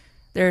Smart.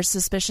 There are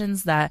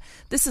suspicions that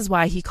this is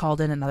why he called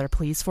in another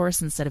police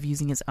force instead of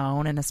using his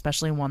own, and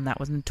especially one that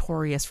was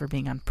notorious for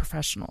being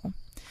unprofessional.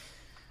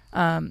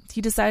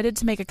 He decided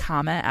to make a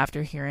comment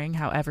after hearing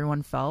how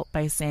everyone felt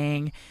by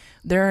saying,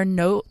 there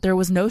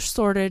was no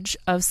shortage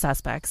of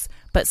suspects,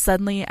 but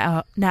suddenly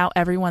now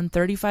everyone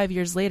 35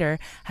 years later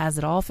has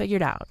it all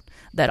figured out,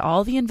 that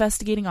all the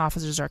investigating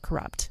officers are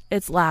corrupt.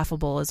 It's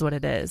laughable is what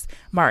it is.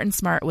 Martin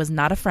Smart was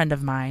not a friend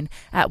of mine.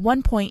 At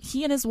one point,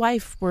 he and his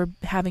wife were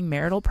having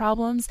marital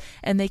problems,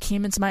 and they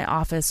came into my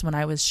office when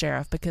I was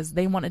sheriff because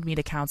they wanted me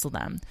to counsel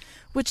them.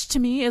 Which to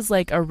me is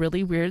like a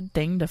really weird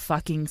thing to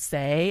fucking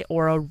say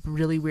or a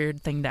really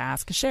weird thing to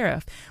ask a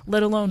sheriff,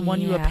 let alone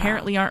one you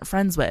apparently aren't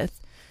friends with.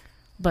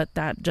 But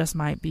that just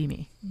might be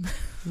me.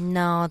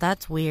 No,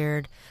 that's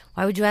weird.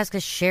 Why would you ask a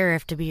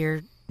sheriff to be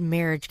your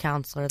marriage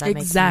counselor? That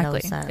makes no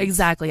sense.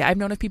 Exactly. I've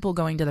known of people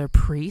going to their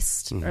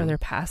priest or their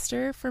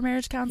pastor for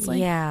marriage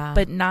counseling,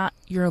 but not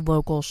your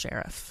local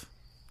sheriff.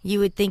 You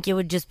would think it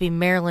would just be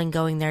Marilyn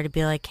going there to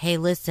be like, hey,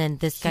 listen,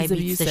 this guy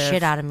beats the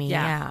shit out of me.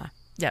 Yeah.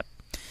 Yep.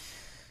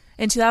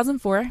 In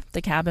 2004,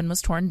 the cabin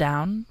was torn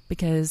down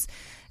because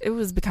it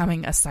was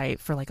becoming a site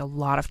for like a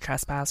lot of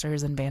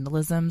trespassers and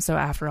vandalism. So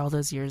after all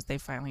those years, they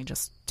finally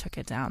just took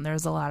it down. There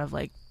was a lot of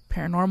like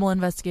paranormal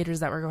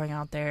investigators that were going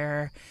out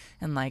there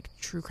and like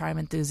true crime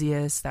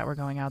enthusiasts that were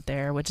going out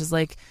there, which is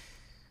like,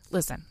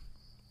 listen,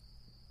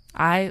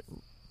 I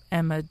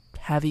am a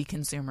heavy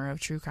consumer of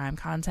true crime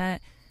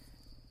content,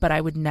 but I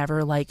would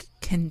never like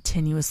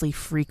continuously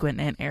frequent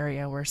an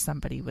area where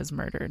somebody was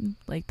murdered.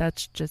 Like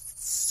that's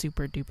just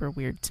super duper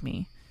weird to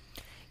me.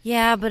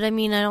 Yeah, but I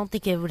mean, I don't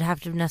think it would have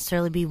to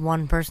necessarily be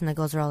one person that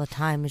goes there all the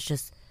time. It's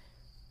just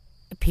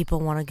people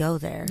want to go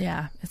there.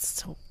 Yeah,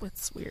 it's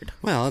weird.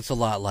 Well, it's a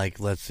lot like,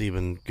 let's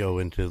even go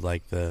into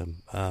like the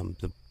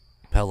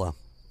Pelly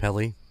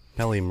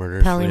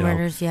murders. Pelly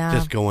murders, yeah.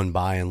 Just going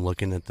by and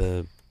looking at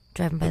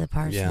driving by the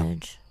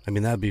parsonage. Yeah. I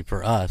mean, that'd be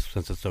for us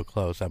since it's so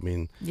close. I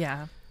mean,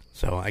 yeah.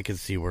 So I could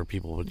see where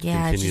people would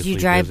continuously continuously you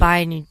drive visit. by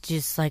and you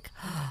just like,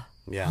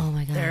 yeah. Oh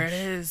my gosh. There it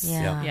is.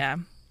 Yeah.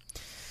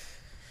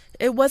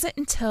 It wasn't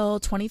until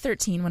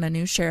 2013 when a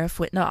new sheriff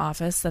went into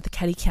office that the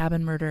Keddie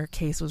cabin murder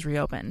case was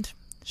reopened.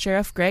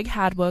 Sheriff Greg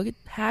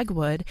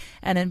Hagwood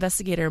and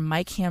investigator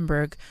Mike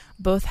Hamburg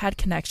both had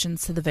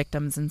connections to the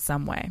victims in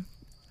some way.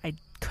 I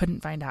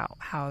couldn't find out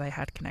how they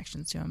had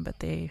connections to him, but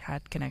they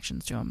had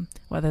connections to him,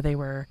 whether they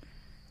were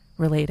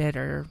related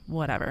or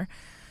whatever.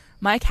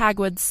 Mike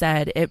Hagwood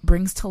said it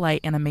brings to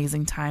light an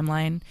amazing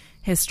timeline,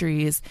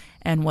 histories,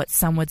 and what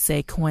some would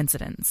say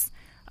coincidence.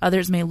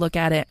 Others may look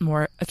at it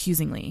more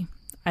accusingly.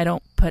 I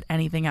don't put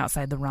anything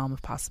outside the realm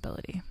of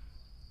possibility.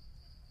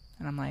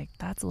 And I'm like,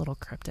 that's a little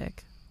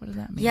cryptic. What does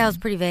that mean? Yeah, it was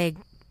pretty vague.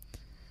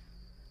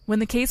 When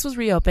the case was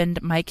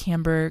reopened, Mike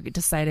Hamburg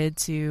decided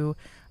to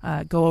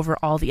go over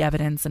all the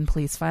evidence and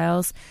police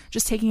files,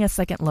 just taking a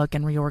second look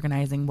and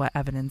reorganizing what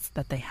evidence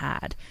that they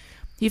had.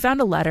 He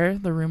found a letter,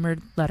 the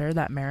rumored letter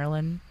that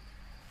Marilyn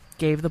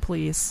gave the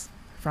police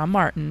from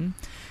Martin,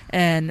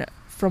 and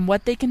from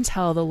what they can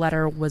tell, the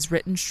letter was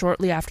written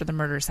shortly after the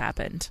murders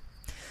happened.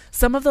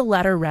 Some of the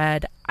letter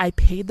read, "I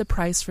paid the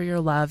price for your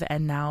love,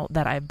 and now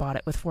that I've bought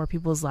it with 4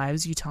 people's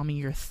lives, you tell me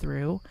you're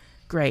through?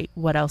 Great,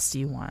 what else do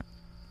you want?"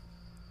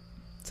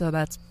 So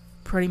that's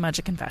pretty much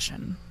a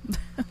confession.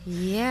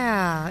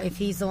 Yeah, if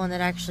he's the one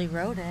that actually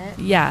wrote it.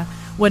 Yeah.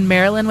 When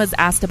Marilyn was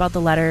asked about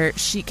the letter,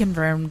 she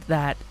confirmed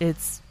that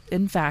it's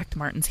in fact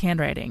Martin's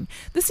handwriting.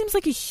 This seems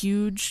like a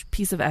huge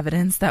piece of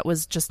evidence that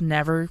was just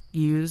never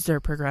used or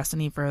progressed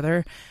any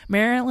further.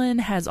 Marilyn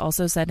has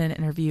also said in an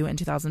interview in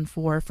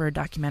 2004 for a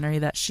documentary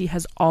that she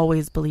has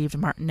always believed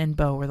Martin and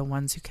Bo were the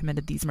ones who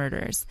committed these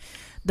murders.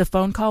 The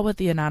phone call with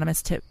the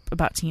anonymous tip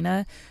about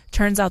Tina,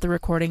 turns out the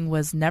recording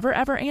was never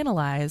ever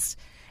analyzed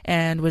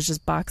and was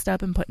just boxed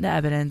up and put into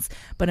evidence,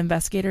 but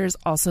investigators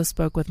also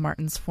spoke with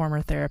Martin's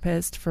former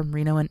therapist from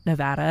Reno,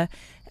 Nevada.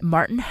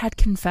 Martin had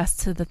confessed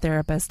to the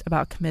therapist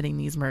about committing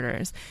these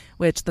murders,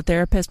 which the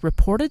therapist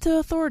reported to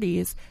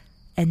authorities,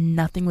 and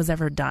nothing was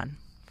ever done.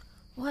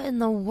 What in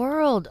the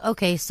world?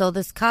 Okay, so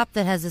this cop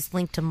that has this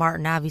link to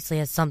Martin obviously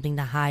has something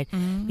to hide.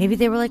 Mm-hmm. Maybe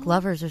they were like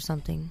lovers or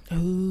something.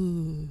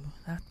 Ooh,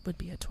 that would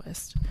be a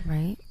twist.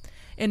 Right?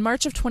 In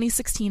March of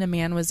 2016, a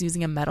man was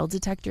using a metal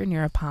detector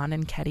near a pond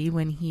in Keddie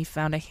when he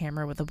found a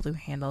hammer with a blue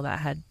handle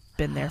that had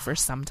been there for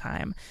some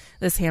time.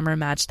 This hammer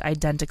matched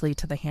identically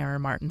to the hammer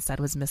Martin said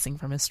was missing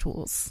from his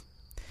tools.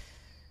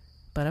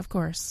 But of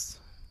course,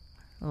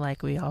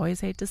 like we always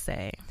hate to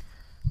say.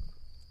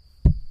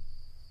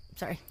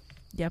 Sorry.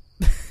 Yep.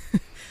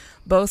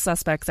 Both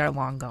suspects are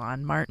long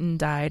gone. Martin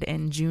died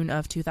in June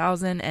of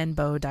 2000 and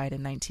Bo died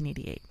in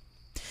 1988.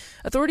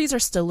 Authorities are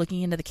still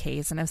looking into the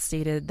case and have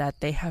stated that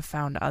they have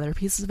found other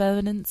pieces of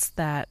evidence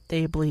that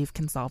they believe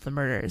can solve the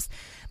murders.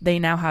 They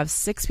now have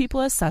 6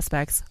 people as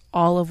suspects,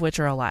 all of which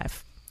are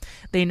alive.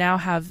 They now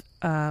have,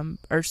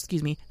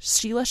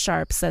 Sheila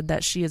Sharp said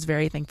that she is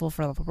very thankful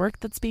for all the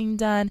work that's being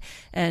done,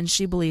 and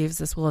she believes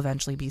this will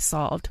eventually be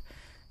solved.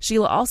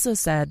 Sheila also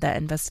said that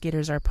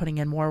investigators are putting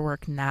in more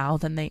work now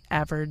than they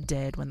ever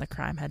did when the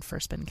crime had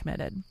first been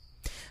committed.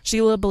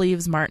 Sheila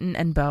believes Martin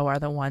and Bo are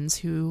the ones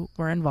who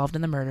were involved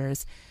in the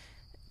murders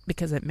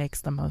because it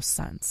makes the most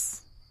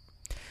sense.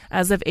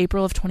 As of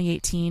April of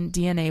 2018,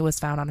 DNA was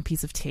found on a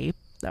piece of tape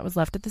that was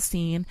left at the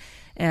scene,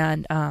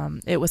 and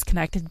it was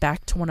connected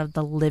back to one of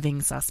the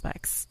living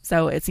suspects.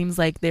 So it seems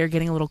like they're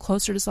getting a little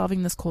closer to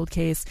solving this cold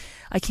case.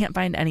 I can't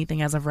find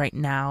anything as of right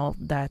now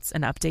that's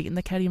an update in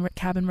the Keddie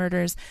cabin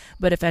murders,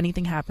 but if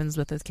anything happens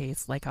with this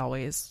case, like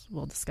always,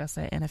 we'll discuss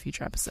it in a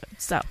future episode.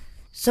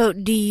 So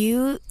do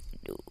you,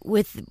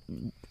 with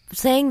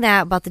saying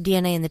that about the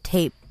DNA and the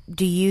tape,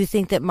 do you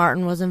think that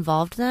Martin was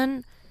involved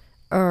then?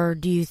 Or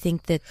do you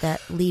think that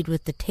that lead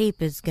with the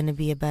tape is going to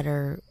be a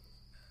better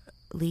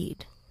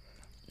lead?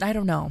 I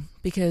don't know,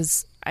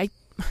 because I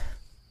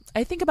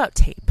think about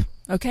tape,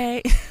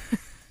 okay?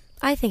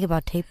 I think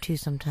about tape too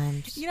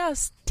sometimes. You know,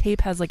 tape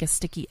has like a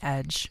sticky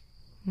edge.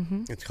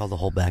 Mm-hmm. It's called the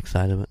whole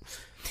backside of it.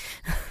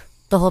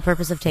 The whole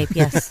purpose of tape,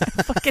 yes.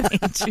 Fucking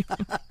hate you.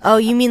 Oh,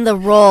 you mean the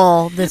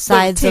roll, the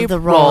sides of the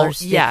roll are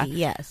sticky, yeah.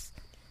 Yes.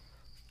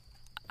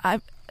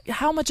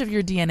 How much of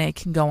your DNA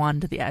can go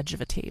onto the edge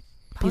of a tape?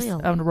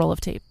 On a roll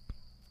of tape?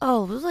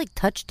 Oh, it was like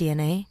touch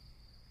DNA.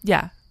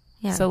 Yeah.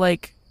 Yeah. So,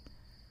 like,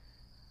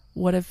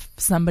 what if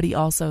somebody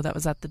also that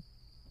was at the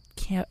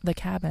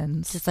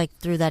cabins just like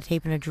threw that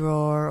tape in a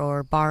drawer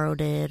or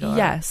borrowed it? Or...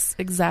 Yes,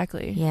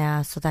 exactly.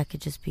 Yeah, so that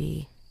could just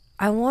be...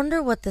 I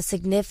wonder what the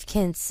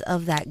significance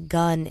of that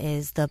gun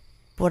is, the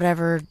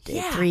whatever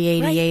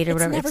 388 right. or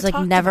whatever. It's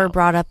like never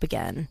brought up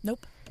again.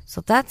 Nope.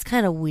 So that's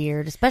kind of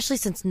weird, especially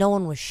since no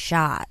one was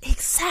shot.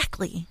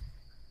 Exactly.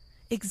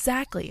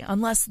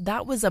 Unless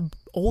that was a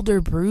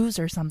older bruise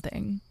or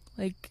something.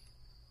 Like,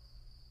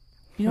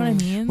 you know what I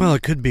mean? Well,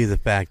 it could be the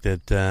fact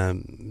that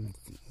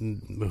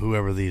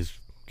whoever these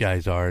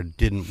guys are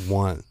didn't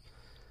want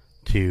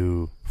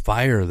to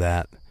fire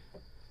that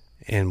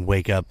and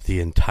wake up the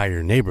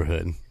entire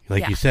neighborhood.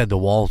 Like you said, the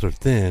walls are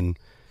thin,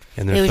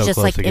 and they're so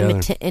close together. It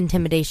was just like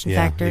intimidation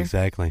factor. Yeah,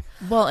 exactly.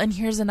 Well, and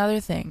here's another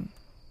thing.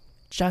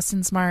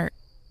 Justin Smart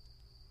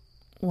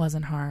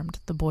wasn't harmed.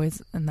 The boys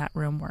in that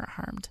room weren't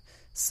harmed.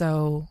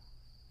 So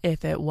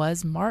if it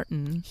was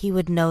Martin... He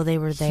would know they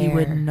were there. He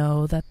would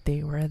know that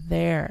they were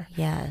there.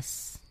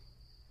 Yes.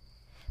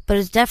 But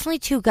it's definitely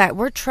two guys.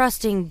 We're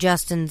trusting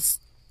Justin's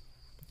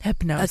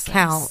hypnosis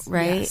account,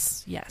 right?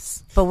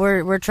 Yes. But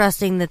we're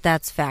trusting that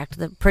that's fact.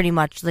 That pretty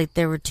much like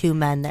there were two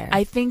men there.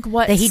 I think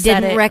what that he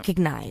didn't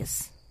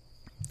recognize.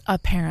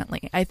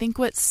 Apparently, I think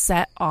what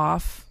set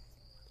off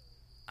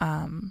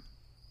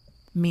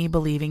me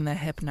believing the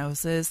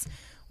hypnosis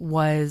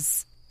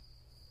was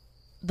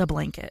the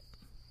blanket.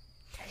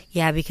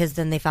 Yeah, because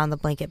then they found the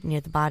blanket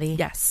near the body.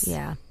 Yes.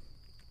 Yeah.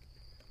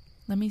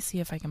 Let me see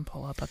if I can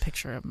pull up a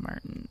picture of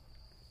Martin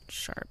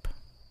Sharp.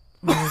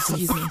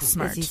 Excuse me,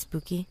 smart. Is he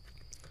spooky?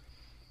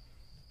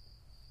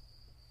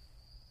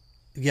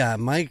 Yeah,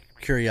 my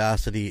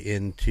curiosity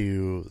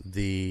into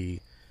the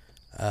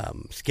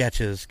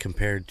sketches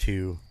compared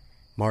to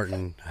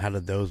Martin, how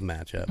did those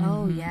match up?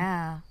 Oh,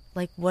 yeah.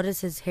 Like, what does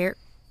his hair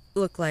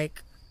look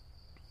like?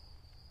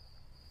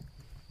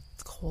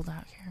 It's cold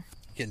out here.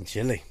 Getting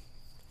chilly.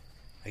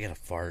 I got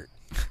to fart.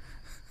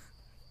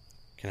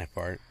 Can I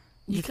fart?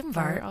 You can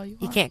fart. all you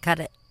You want. can't cut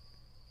it.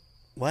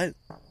 What?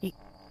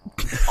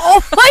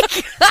 Oh, my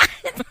God.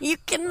 You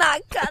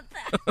cannot cut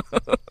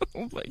that.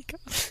 Oh my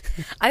god.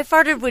 I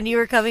farted when you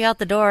were coming out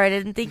the door.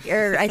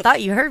 I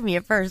thought you heard me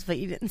at first, but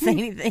you didn't say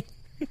anything.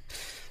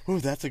 Ooh,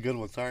 that's a good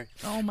one. Sorry.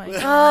 Oh my god.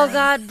 Oh,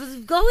 God.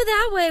 Go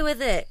that way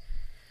with it.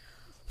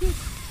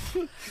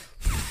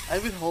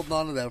 I've been holding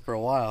on to that for a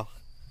while.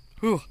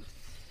 Whew.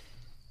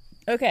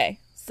 Okay,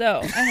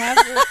 so I have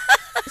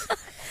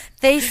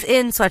Face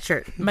in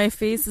sweatshirt. my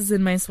face is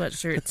in my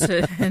sweatshirt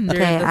to hinder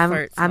Okay, the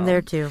fart I'm smell.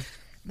 there too.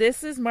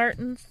 This is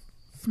Martin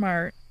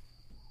Smart.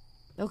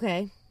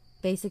 Okay.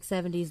 Basic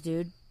 70s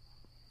dude.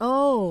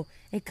 Oh,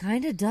 it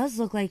kind of does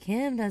look like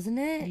him, doesn't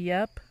it?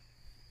 Yep.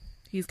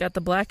 He's got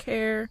the black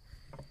hair.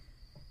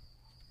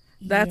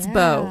 That's Yeah.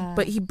 Bo,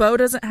 but Bo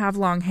doesn't have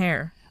long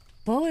hair.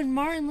 Bo and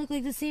Martin look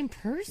like the same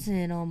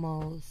person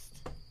almost.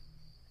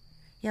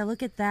 Yeah,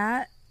 look at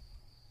that.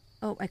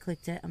 Oh, I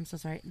clicked it. I'm so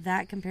sorry.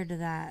 That compared to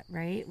that,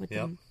 right? With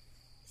Yep. them.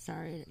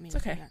 Sorry, I didn't mean It's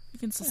okay. to do that. You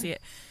can still see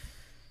it.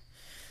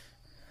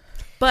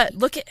 But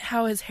look at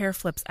how his hair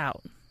flips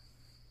out.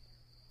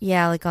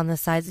 Yeah, like on the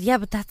sides. Yeah,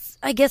 but that's,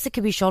 I guess it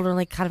could be shoulder,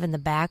 like kind of in the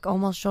back,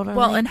 almost shoulder.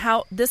 Well, length. and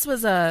how this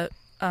was a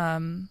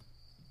And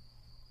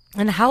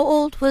how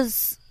old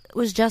was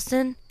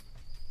Justin?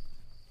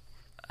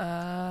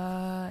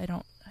 I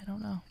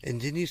don't know. And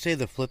didn't you say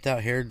the flipped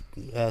out haired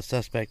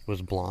suspect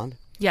was blonde?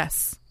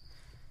 Yes.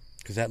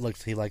 Because that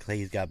looks like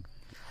he's got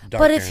dark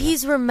But hair if now.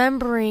 he's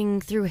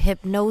remembering through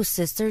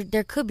hypnosis,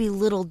 there could be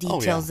little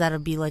details that'll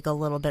be like a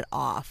little bit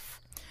off.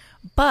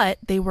 But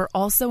they were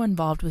also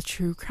involved with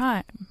true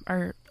crime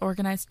or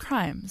organized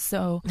crime.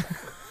 So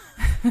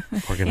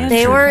Organized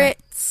They crime. were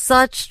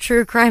such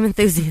true crime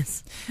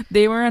enthusiasts.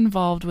 they were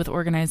involved with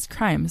organized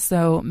crime.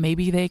 So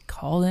maybe they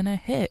called in a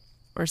hit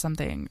or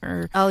something.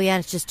 Or Oh yeah,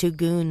 it's just two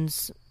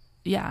goons.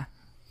 yeah.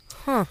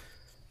 Huh.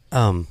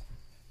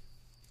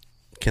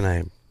 Can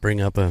I bring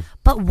up a...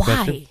 But why?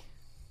 Question?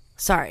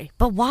 Sorry,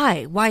 but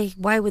why?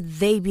 Why would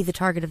they be the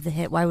target of the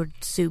hit? Why would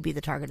Sue be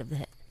the target of the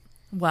hit?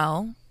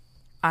 Well,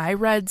 I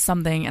read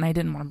something, and I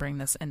didn't want to bring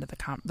this into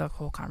the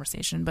whole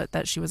conversation, but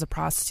that she was a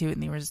prostitute,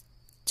 and there was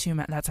two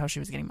men. That's how she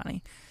was getting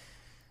money,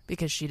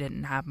 because she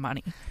didn't have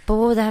money. But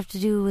what would that have to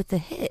do with the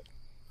hit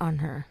on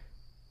her?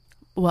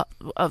 Well,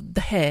 the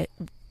hit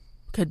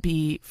could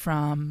be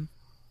from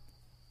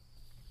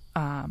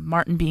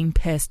Martin being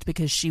pissed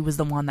because she was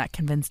the one that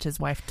convinced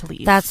his wife to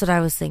leave. That's what I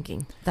was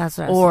thinking.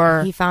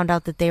 He found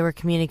out that they were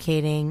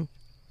communicating,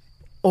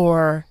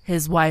 or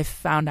his wife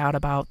found out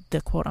about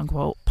the quote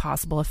unquote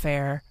possible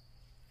affair,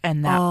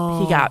 and that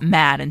he got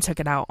mad and took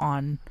it out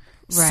on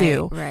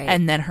Sue. Right.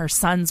 And then her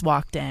sons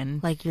walked in.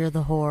 Like, you're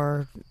the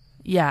whore.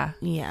 Yeah.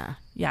 Yeah.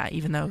 Yeah,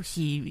 even though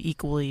he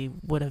equally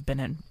would have been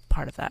in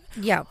part of that.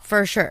 Yeah,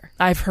 for sure.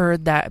 I've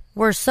heard that.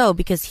 Worse so,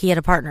 because he had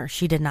a partner.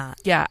 She did not.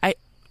 Yeah,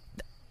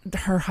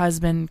 her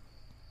husband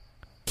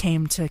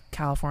came to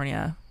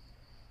California,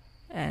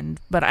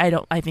 but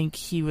I think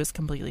he was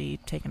completely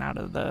taken out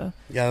of the.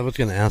 Yeah, I was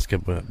going to ask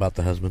about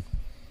the husband.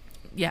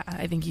 Yeah,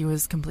 I think he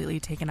was completely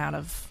taken out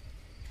of.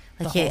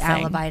 Like, the he whole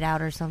thing. alibied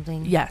out or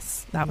something.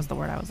 Yes, that was the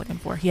word I was looking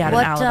for. He had an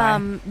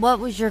alibi. What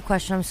was your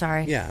question? I'm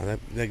sorry. Yeah,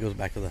 that goes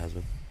back to the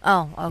husband.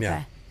 Oh, okay.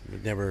 Yeah,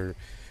 never.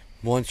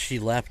 Once she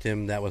left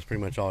him, that was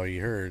pretty much all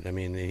you heard. I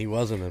mean, he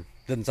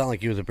didn't sound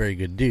like he was a very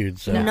good dude.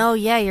 So No,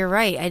 yeah, you're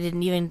right. That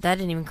didn't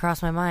even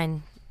cross my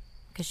mind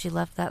because she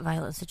left that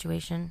violent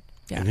situation.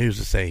 Yeah. And who's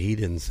to say he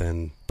didn't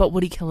send? But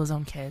would he kill his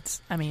own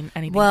kids? I mean,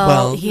 anything.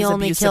 Well, He's he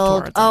only abusive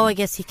killed. towards Oh, them. I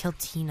guess he killed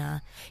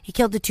Tina. He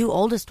killed the two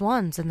oldest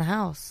ones in the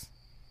house.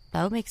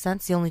 That would make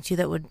sense. The only two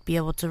that would be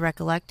able to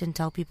recollect and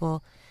tell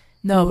people.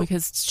 No,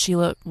 because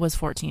Sheila was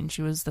 14.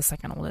 She was the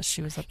second oldest.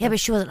 She was. Yeah, but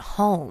she wasn't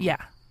home. Yeah.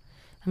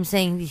 I'm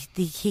saying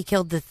he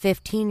killed the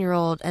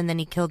 15-year-old and then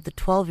he killed the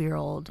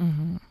 12-year-old.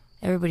 Mm-hmm.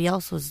 Everybody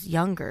else was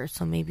younger,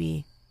 so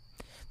maybe.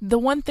 The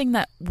one thing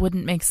that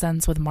wouldn't make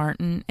sense with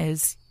Martin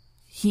is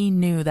he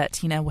knew that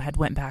Tina had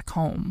went back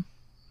home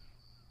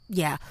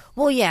Yeah.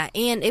 Well, yeah,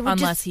 and it would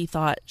unless he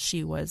thought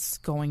she was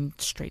going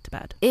straight to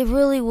bed. It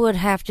really would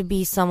have to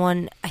be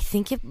someone. I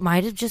think it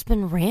might have just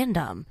been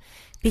random,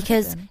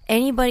 because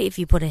anybody, if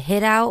you put a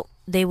hit out,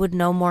 they would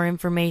know more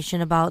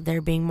information about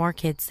there being more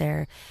kids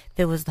there. If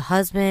it was the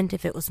husband,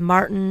 if it was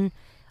Martin,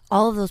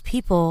 all of those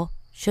people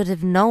should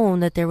have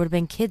known that there would have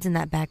been kids in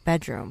that back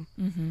bedroom.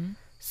 Mm-hmm.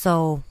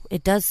 So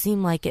it does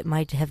seem like it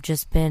might have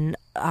just been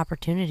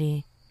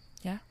opportunity.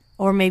 Yeah.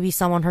 Or maybe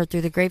someone heard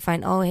through the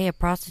grapevine, oh, hey, a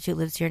prostitute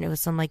lives here, and it was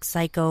some, like,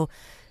 psycho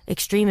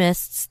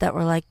extremists that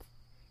were like,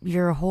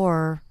 you're a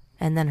whore,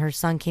 and then her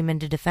son came in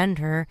to defend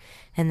her,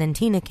 and then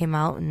Tina came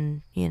out,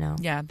 and, you know.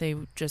 Yeah, they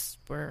just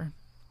were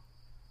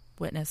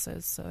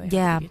witnesses, so they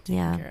had to be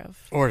taken care of.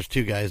 Or it's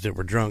two guys that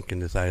were drunk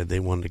and decided they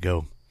wanted to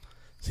go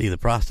see the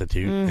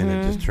prostitute, and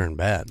it just turned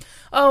bad.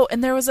 Oh,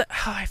 and there was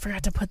I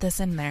forgot to put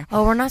this in there.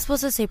 Oh, we're not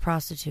supposed to say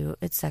prostitute.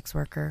 It's sex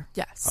worker.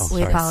 Yes. Oh,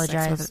 we sorry.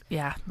 apologize.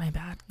 Yeah, my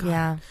bad.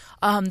 God.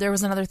 Yeah. There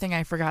was another thing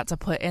I forgot to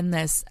put in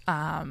this.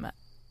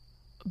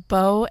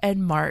 Bo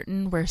and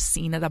Martin were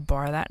seen at a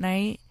bar that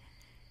night.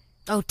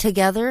 Oh,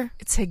 together?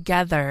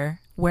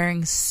 Together,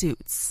 wearing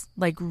suits,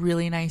 like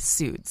really nice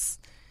suits.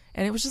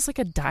 And it was just like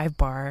a dive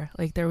bar.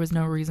 Like, there was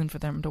no reason for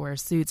them to wear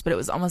suits, but it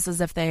was almost as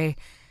if they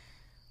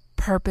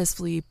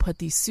purposefully put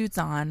these suits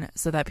on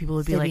so that people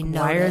would be like,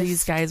 why are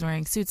these guys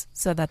wearing suits?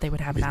 So that they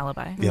would have an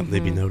alibi. Yep,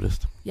 they'd be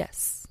noticed.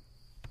 Yes.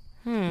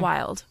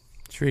 Wild.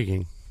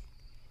 Intriguing.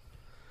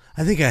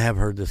 I think I have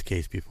heard this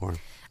case before.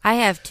 I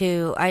have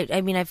too.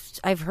 I mean,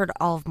 I've heard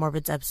all of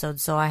Morbid's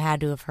episodes, so I had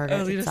to have heard it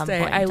at some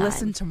point in I time.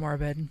 listened to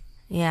Morbid.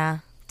 Yeah.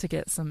 To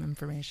get some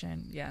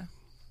information. Yeah.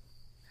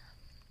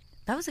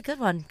 That was a good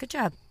one. Good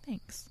job.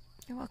 Thanks.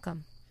 You're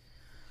welcome.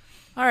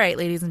 All right,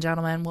 ladies and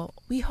gentlemen. Well,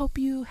 we hope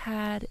you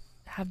have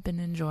been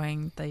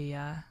enjoying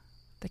the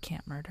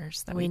camp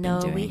murders that we've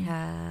been doing. We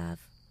have.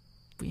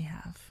 We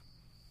have.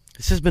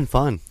 This has been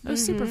fun. It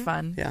was super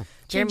fun. Yeah.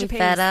 Jeremy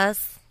fed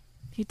us.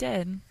 He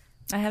did.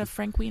 I had a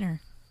Frank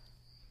Wiener.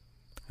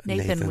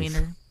 Nathan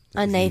Wiener.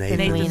 A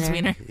Nathan's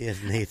Wiener.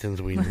 Yes,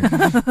 Nathan's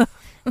Wiener.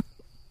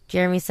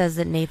 Jeremy says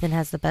that Nathan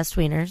has the best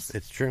wieners.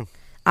 It's true.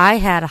 I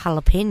had a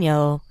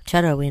jalapeno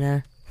cheddar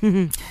wiener.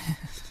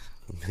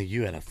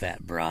 You had a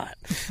fat brat.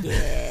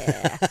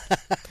 Yeah.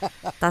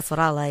 That's what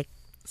I like.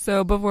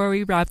 So before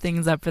we wrap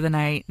things up for the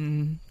night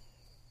and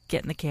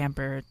get in the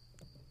camper,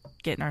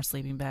 get in our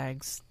sleeping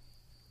bags,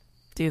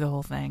 do the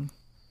whole thing.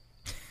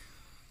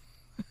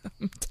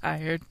 I'm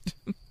tired.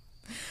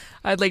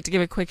 I'd like to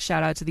give a quick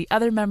shout out to the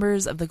other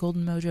members of the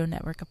Golden Mojo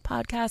Network of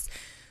podcasts.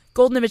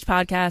 Golden Image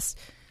Podcast.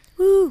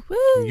 Woo,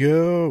 woo.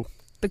 Yo.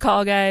 The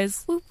Call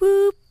Guys. Woo,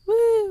 woo,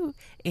 woo.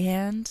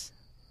 And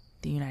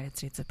the United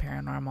States of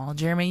Paranormal.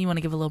 Jeremy, you want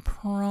to give a little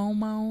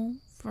promo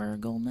for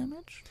Golden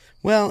Image?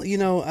 Well, you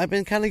know, I've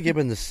been kind of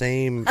giving the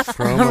same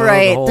promo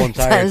the whole 3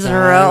 entire times time. in a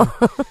row.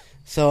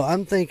 So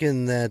I'm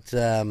thinking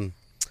that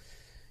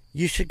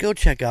you should go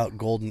check out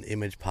Golden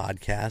Image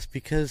Podcast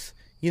because,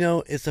 you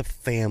know, it's a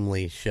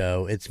family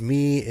show. It's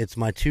me. It's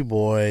my two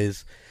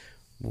boys.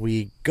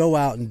 We go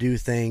out and do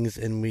things,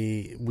 and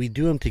we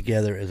do them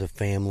together as a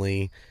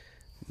family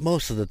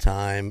most of the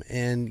time.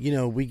 And, you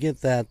know, we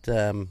get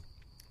that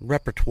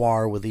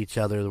repertoire with each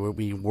other where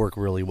we work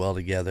really well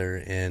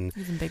together. And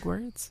using big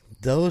words.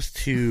 Those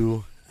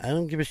two, I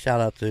don't give a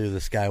shout out to the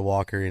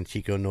Skywalker and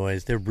Chico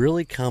Noise. They're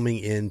really coming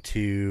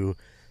into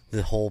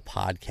the whole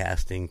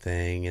podcasting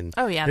thing. And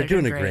oh, yeah, they're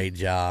doing a great. great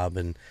job.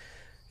 And,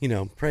 you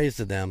know, praise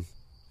to them.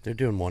 They're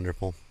doing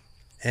wonderful.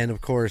 And,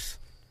 of course,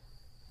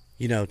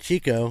 you know,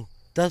 Chico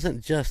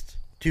doesn't just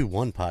do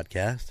one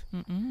podcast.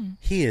 Mm-mm.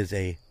 He is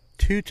a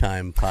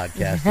 2-time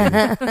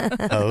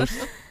podcasting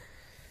host.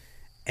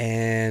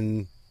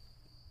 And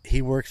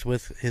he works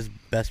with his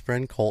best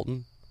friend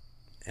Colton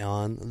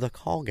on The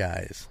Call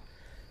Guys.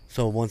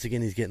 So, once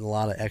again, he's getting a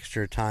lot of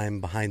extra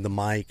time behind the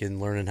mic and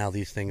learning how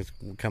these things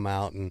come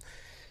out. And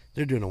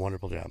they're doing a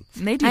wonderful job.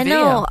 And they do I video.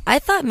 know. I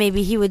thought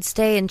maybe he would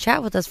stay and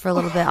chat with us for a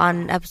little bit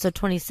on episode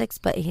 26,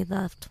 but he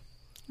left.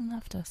 He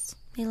left us.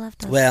 He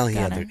left us. Well, he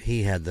had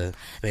the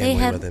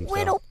family with him.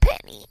 Little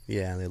Penny.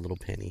 Yeah, they had little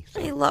Penny.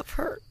 So. I love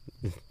her.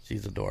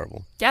 She's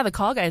adorable. Yeah, The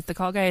Call Guys. The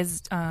Call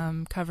Guys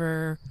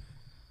cover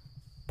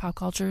pop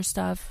culture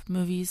stuff,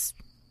 movies.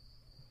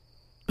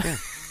 Yeah,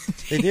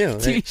 they do.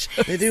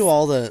 they do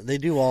all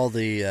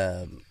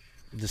the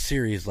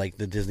series, like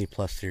the Disney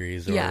Plus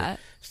series or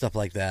stuff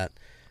like that,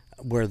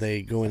 where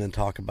they go in and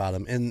talk about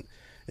them. And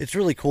it's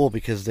really cool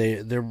because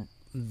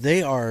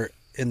they are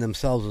in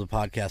themselves as a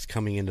podcast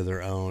coming into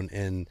their own,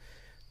 and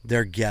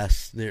their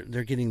guests,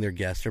 they're getting their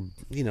guests.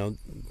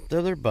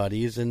 They're their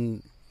buddies,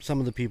 and some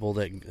of the people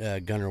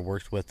that Gunnar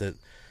works with, that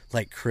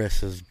like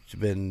Chris has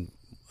been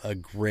a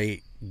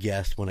great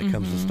guest when it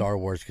comes to Star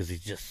Wars because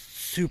he's just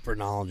super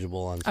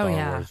knowledgeable on Star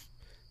Wars.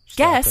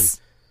 Guess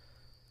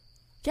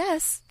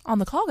on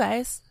The Call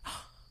Guys.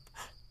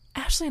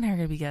 Ashley and I are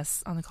going to be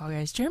guests on The Call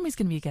Guys. Jeremy's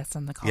going to be a guest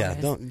on The Call Guys.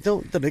 Yeah,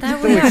 don't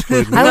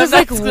exclude me. I was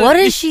like, what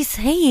is she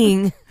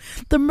saying?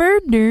 The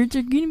MURDNERDS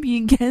are going to be a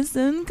guest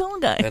on The Call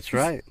Guys. That's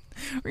right.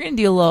 We're going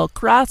to do a little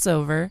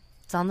crossover.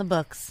 It's on the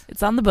books.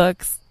 It's on the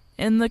books.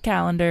 in the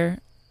calendar,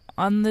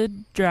 on the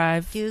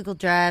drive. Google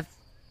Drive.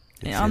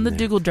 On the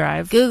Google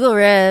Drive.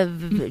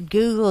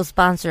 Google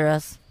sponsor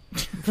us.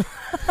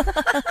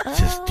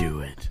 Just do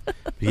it.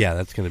 Yeah,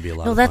 that's going to be a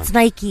lot of fun. No, that's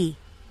Nike.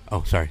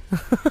 Oh, sorry.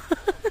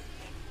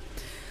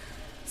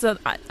 So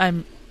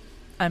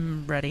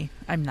I'm ready.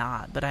 I'm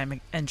not, but I'm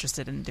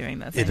interested in doing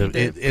this.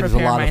 It's a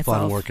lot of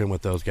fun working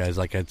with those guys.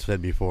 Like I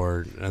said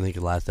before, I think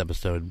in the last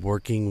episode,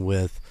 working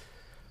with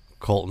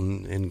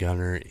Colton and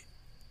Gunner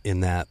in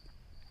that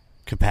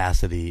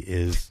capacity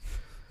is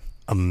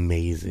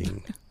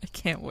amazing. I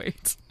can't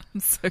wait. I'm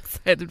so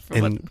excited for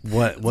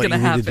what you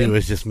need to do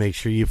is just make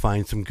sure you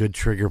find some good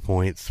trigger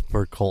points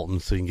for Colton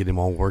so you can get him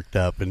all worked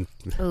up. And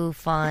ooh,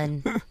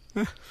 fun.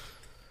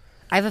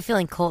 I have a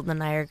feeling Colton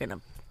and I are going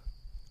to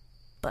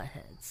butt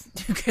heads.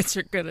 You guys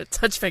are going to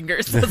touch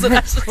fingers. We're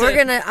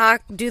going to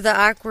do the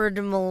awkward,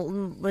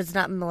 was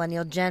not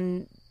millennial,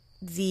 Gen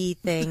Z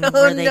thing. Oh,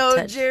 where they no,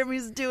 touch.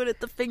 Jeremy's doing it.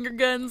 The finger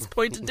guns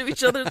pointed to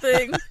each other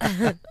thing.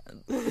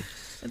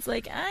 It's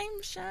like,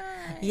 I'm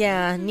shy.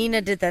 Yeah,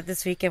 Nina did that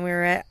this weekend. We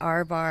were at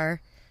our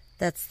bar.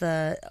 That's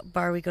the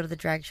bar we go to the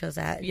drag shows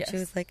at. And she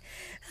was like,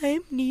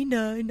 I'm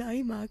Nina and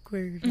I'm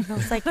awkward. And I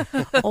was like,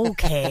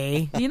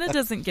 okay. Nina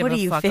doesn't give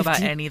a fuck 50?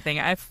 About anything.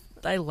 I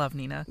love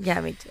Nina. Yeah,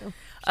 me too.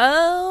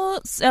 Oh,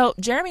 so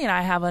Jeremy and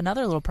I have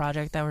another little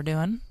project that we're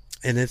doing.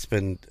 And it's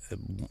been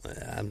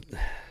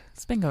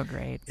going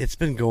great. It's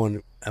been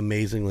going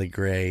amazingly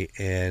great.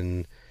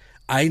 And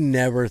I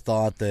never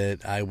thought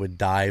that I would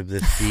dive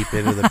this deep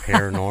into the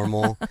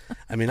paranormal.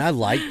 I mean, I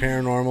like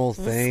paranormal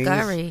things.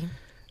 Scary.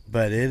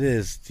 But it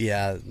is,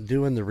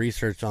 doing the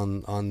research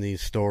on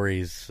these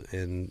stories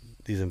and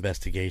these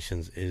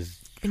investigations is...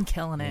 Been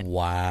killing it.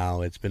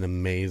 Wow, it's been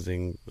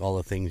amazing, all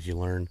the things you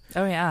learn.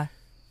 Oh, yeah.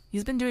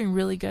 He's been doing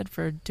really good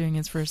for doing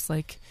his first,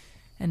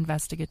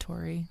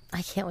 investigatory.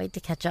 I can't wait to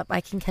catch up. I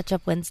can catch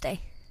up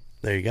Wednesday.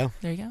 There you go.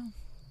 There you go.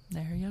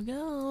 There you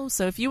go.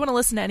 So if you want to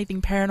listen to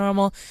anything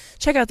paranormal,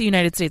 check out the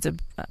United States of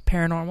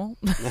Paranormal.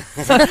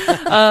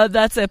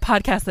 That's a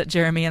podcast that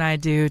Jeremy and I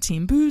do,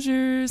 Team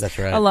Boozers. That's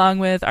right. Along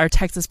with our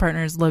Texas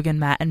partners, Logan,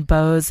 Matt, and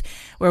Bose,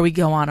 where we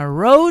go on a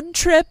road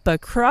trip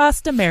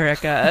across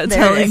America,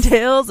 telling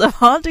tales of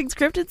hauntings,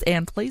 cryptids,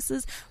 and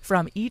places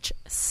from each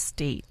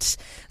state.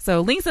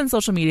 So links and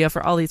social media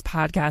for all these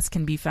podcasts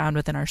can be found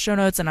within our show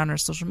notes and on our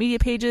social media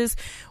pages.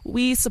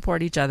 We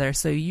support each other,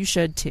 so you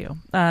should too.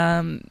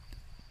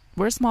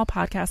 We're a small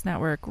podcast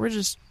network. We're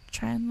just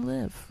trying to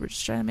live. We're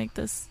just trying to make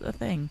this a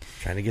thing.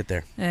 Trying to get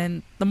there.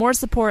 And the more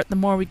support, the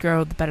more we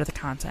grow, the better the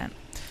content.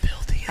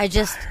 Build the empire.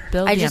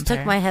 I just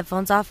took my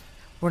headphones off.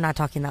 We're not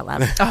talking that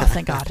loud. Oh,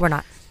 thank God. We're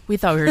not. We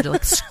thought we were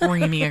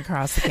screaming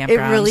across the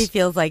campground. It really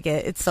feels like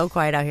it. It's so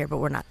quiet out here, but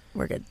we're not.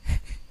 We're good.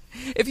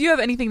 If you have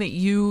anything that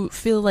you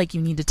feel like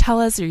you need to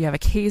tell us, or you have a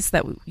case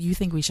that you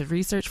think we should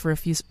research for a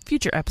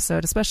future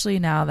episode, especially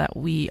now that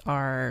we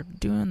are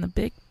doing the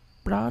big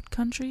broad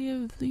country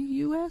of the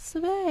US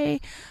of A,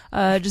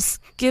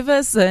 just give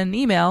us an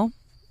email.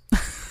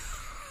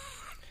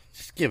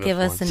 Just give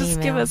us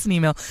an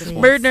email.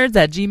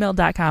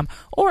 MURDNERDS@gmail.com.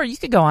 Or you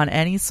could go on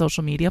any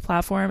social media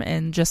platform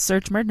and just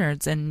search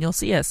MURDNERDS and you'll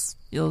see us.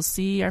 You'll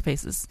see our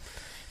faces.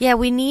 Yeah,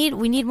 we need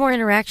more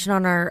interaction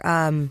on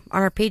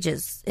our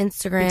pages.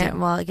 Instagram.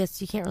 Well, I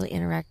guess you can't really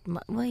interact.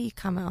 Well, you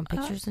comment on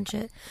pictures and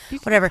shit.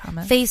 Whatever.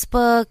 Comment.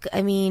 Facebook.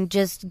 I mean,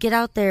 just get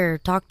out there,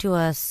 talk to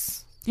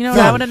us. You know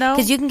what I want to know?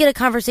 Because you can get a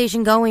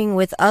conversation going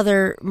with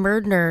other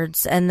Murd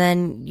Nerds and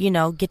then,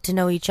 get to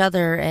know each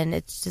other, and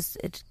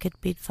it could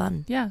be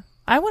fun. Yeah.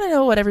 I want to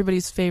know what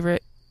everybody's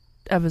favorite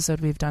episode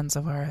we've done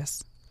so far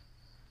is.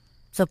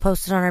 So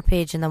post it on our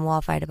page, and then we'll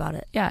all fight about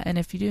it. Yeah, and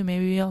if you do,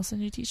 maybe I'll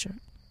send you a t-shirt.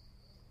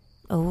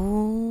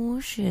 Oh,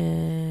 shit.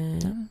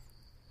 Yeah.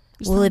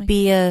 Will it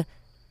be a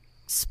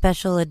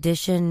special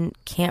edition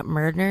Camp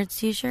Murd Nerds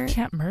t-shirt?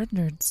 Camp Murd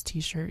Nerds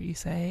t-shirt, you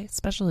say.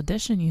 Special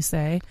edition, you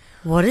say.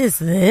 What is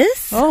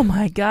this? Oh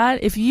my God.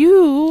 If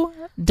you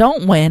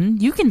don't win,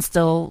 you can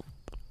still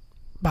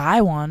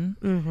buy one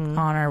on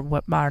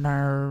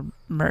our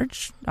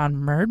merch, on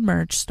Murd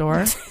Merch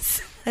store.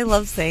 I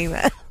love saying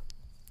that.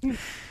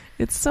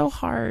 It's so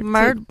hard.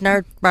 Murd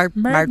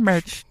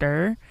Merch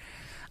store.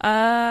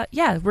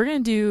 Yeah, we're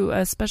going to do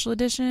a special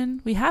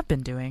edition. We have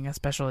been doing a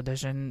special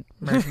edition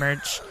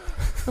merch.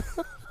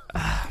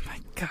 Oh my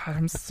God,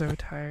 I'm so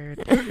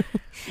tired.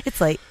 It's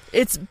late.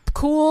 It's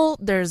cool.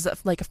 There's a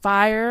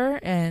fire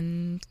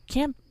and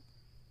camp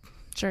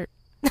shirt.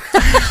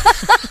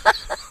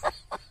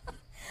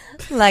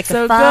 A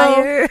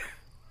fire.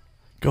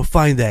 Go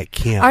find that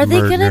camp. Are they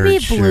going to be blue,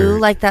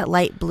 shirt. like that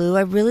light blue?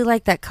 I really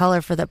like that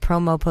color for the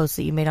promo post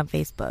that you made on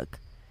Facebook.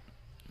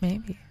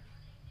 Maybe.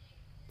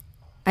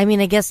 I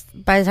mean, I guess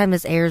by the time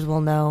this airs,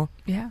 we'll know.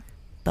 Yeah.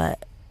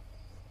 But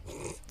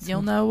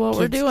you'll know what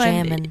we're doing.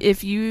 Jamming.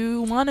 If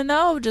you want to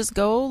know, just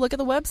go look at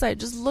the website.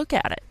 Just look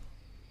at it.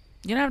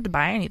 You don't have to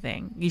buy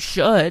anything. You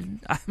should.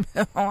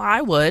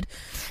 I would.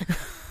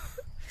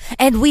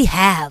 And we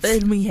have.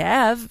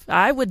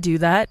 I would do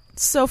that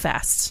so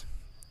fast.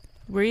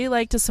 We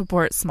like to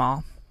support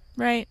small,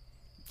 right?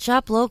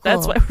 Shop local.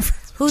 That's why.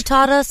 Who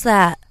taught us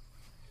that?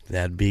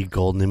 That'd be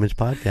Golden Image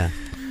Podcast.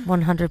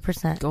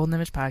 100%. Golden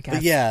Image Podcast.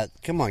 But yeah,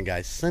 come on,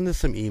 guys. Send us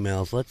some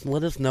emails.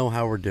 Let us know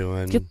how we're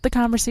doing. Get the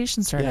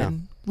conversation started. Yeah.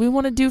 We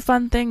want to do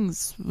fun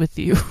things with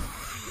you.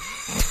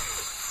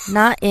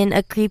 Not in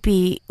a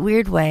creepy,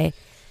 weird way,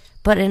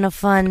 but in a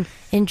fun,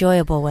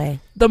 enjoyable way.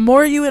 The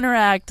more you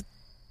interact,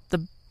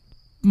 the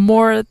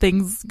more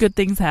good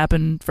things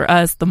happen for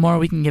us, the more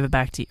we can give it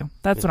back to you.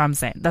 That's what I'm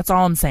saying. That's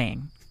all I'm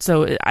saying.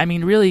 So, I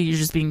mean, really, you're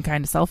just being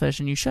kind of selfish,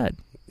 and you should.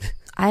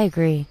 I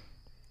agree.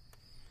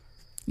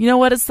 You know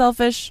what is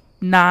selfish?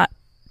 Not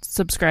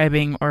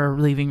subscribing or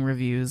leaving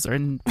reviews or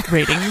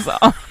ratings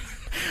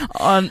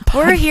on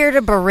We're here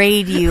to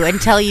berate you and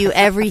tell you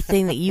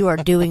everything that you are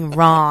doing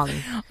wrong.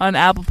 On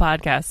Apple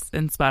Podcasts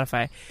and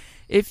Spotify.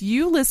 If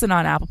you listen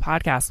on Apple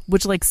Podcasts,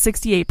 which like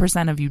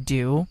 68% of you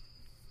do.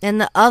 And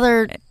the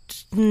other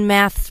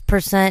math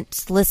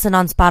percent listen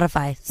on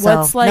Spotify. So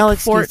what's like no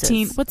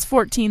excuses. What's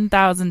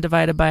 14,000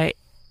 divided by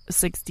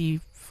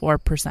 64%?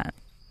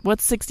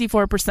 What's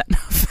 64%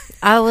 of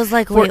I was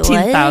like, wait,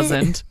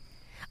 14,000.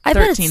 I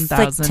bet it's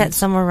 13,000. like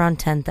somewhere around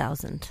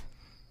 10,000.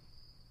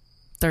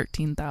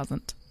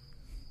 13,000.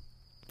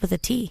 With a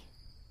T.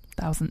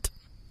 Thousand.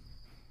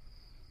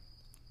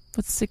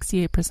 What's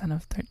 68%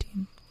 of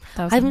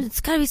 13,000? It's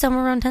got to be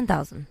somewhere around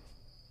 10,000.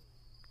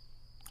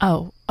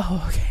 Oh,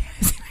 okay.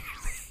 I see what you're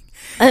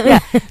saying.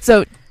 Yeah.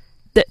 So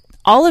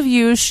all of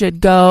you should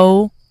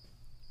go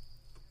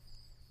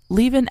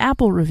leave an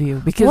Apple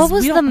review, because what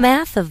was the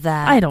math of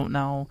that? I don't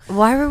know.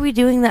 Why were we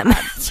doing that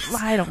math?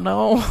 I don't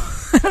know.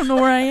 I don't know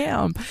where I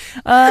am.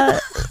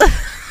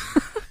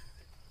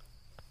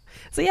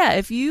 So yeah,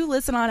 if you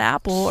listen on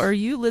Apple or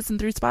you listen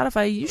through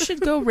Spotify, you should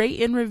go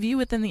rate and review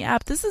within the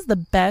app. This is the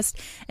best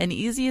and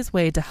easiest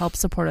way to help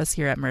support us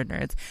here at Murd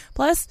Nerds.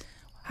 Plus,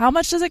 how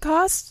much does it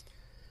cost?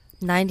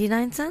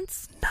 99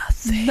 cents?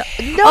 Nothing.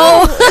 No.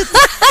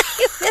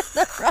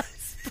 Oh.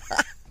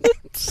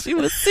 She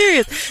was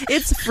serious.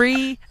 It's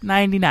free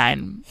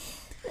 99.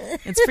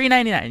 It's free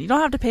 99. You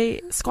don't have to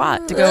pay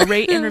squat to go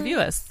rate and review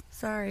us.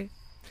 Sorry.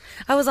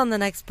 I was on the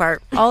next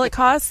part. All it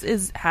costs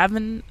is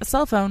having a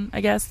cell phone,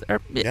 I guess.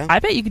 Or Yeah. I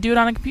bet you could do it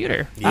on a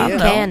computer. Yeah. I don't You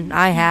know. can.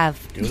 I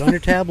have. Do it on your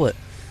tablet.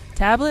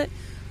 Tablet.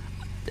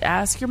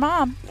 Ask your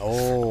mom.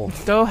 Oh.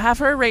 Go have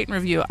her rate and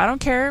review. I don't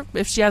care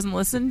if she hasn't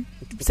listened.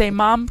 Say,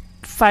 Mom,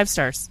 5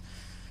 stars.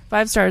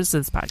 5 stars to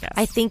this podcast.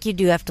 I think you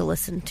do have to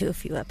listen to a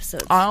few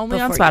episodes. Only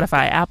on before you-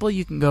 Spotify. Apple,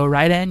 you can go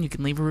right in. You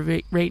can leave a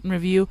rate and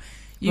review.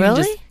 You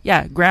Really? Can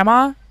yeah.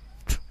 Grandma,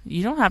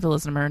 you don't have to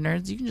listen to Murd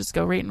Nerds. You can just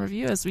go rate and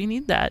review us. We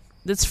need that.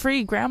 It's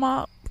free.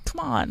 Grandma, come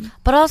on.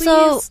 But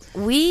also,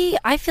 please.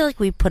 I feel like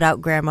we put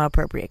out grandma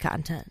appropriate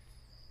content.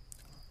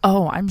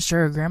 Oh, I'm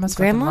sure grandmas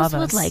fucking Grandmas love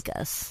would us. like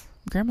us.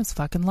 Grandmas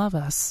fucking love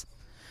us.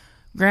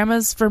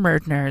 Grandmas for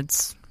Murd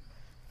Nerds.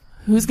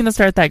 Who's going to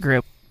start that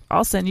group?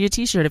 I'll send you a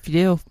t-shirt if you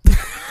do.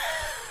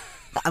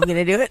 I'm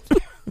going to do it.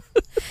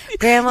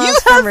 Grandma's You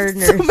for have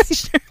Murd so Nerds. many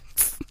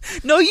shirts.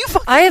 No, you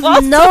fucking I have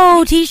lost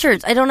no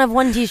t-shirts. I don't have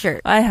one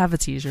t-shirt. I have a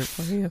t-shirt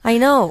for you. I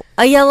know.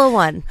 A yellow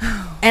one.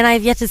 And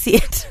I've yet to see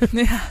it.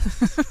 Yeah.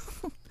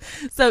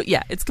 So,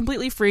 yeah, it's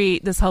completely free.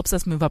 This helps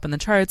us move up in the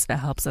charts. It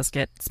helps us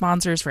get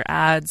sponsors for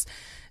ads.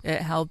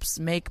 It helps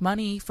make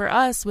money for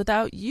us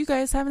without you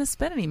guys having to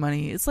spend any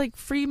money. It's like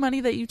free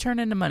money that you turn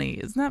into money.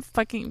 Isn't that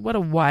fucking... What a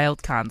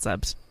wild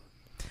concept.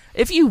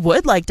 If you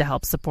would like to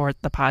help support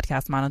the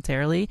podcast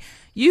monetarily,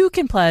 you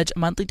can pledge a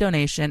monthly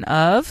donation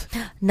of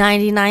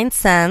 99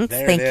 cents.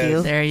 There Thank it you.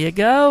 is. There you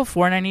go,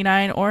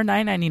 $4.99 or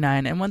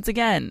 $9.99. And once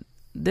again,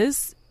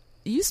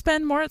 you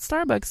spend more at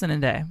Starbucks in a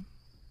day.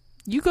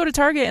 You go to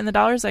Target in the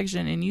dollar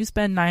section and you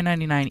spend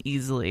 $9.99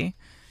 easily.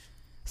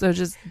 So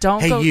just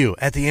don't go. Hey, you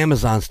at the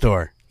Amazon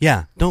store.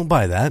 Yeah, don't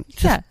buy that.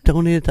 Just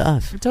donate it to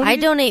us. I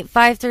donate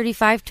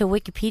 $5.35 to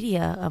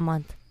Wikipedia a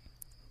month.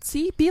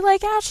 See, be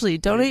like Ashley.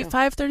 Donate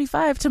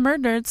 $5.35 to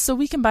Murd Nerds so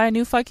we can buy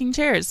new fucking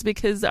chairs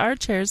because our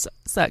chairs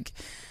suck.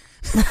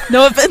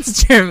 No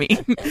offense, Jeremy.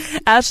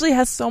 Ashley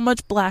has so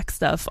much black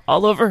stuff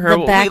all over her.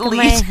 The back of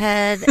my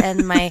head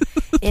and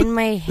in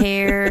my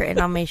hair and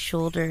on my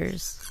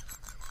shoulders.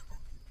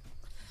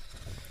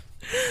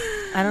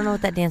 I don't know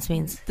what that dance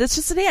means. That's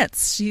just a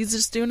dance. She's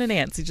just doing a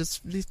dance.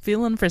 He's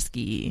feeling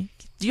frisky.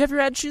 Do you have your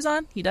red shoes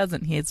on? He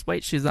doesn't. He has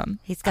white shoes on.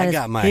 He's got I his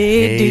got my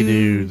Hey Hey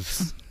Dudes.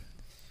 Dudes.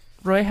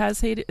 Roy has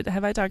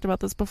have I talked about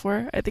this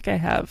before? I think I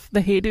have.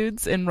 The Hey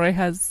Dudes, and Roy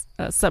has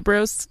Sub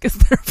Roast because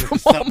they're from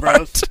Sup,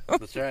 bros? Walmart.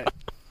 That's right.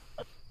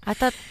 I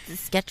thought the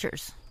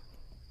Skechers.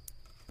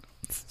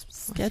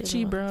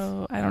 Sketchy,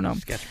 bro. I don't know.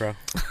 Sketch, bro.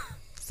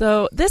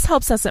 So this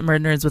helps us at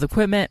Murd Nerds with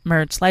equipment,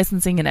 merch,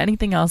 licensing, and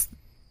anything else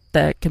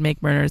that can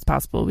make Murd Nerds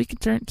possible. We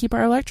could keep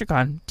our electric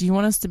on. Do you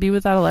want us to be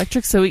without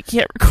electric so we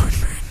can't record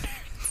Murd Nerds?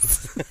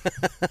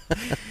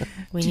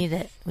 We need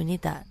it. We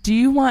need that. Do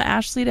you want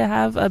Ashley to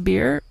have a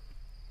beer?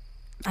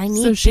 I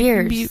need so she beers.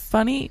 can be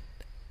funny.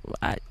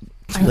 I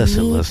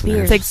Listen, need listeners.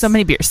 beers. Take so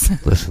many beers.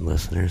 Listen,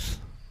 listeners.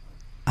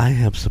 I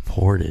have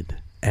supported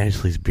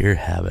Ashley's beer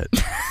habit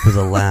for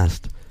the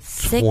last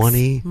 6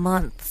 23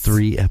 months.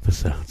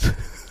 episodes.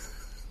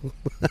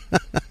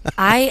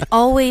 I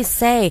always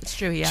say, It's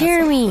true, yes.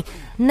 Jeremy,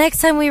 next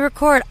time we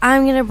record,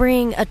 I'm going to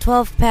bring a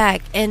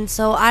 12-pack, and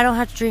so I don't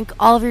have to drink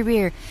all of your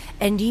beer.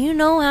 And do you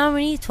know how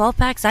many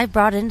 12-packs I've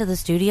brought into the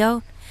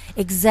studio?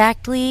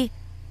 Exactly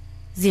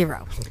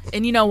 0.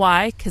 And you know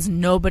why? Because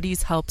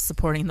nobody's helped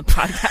supporting the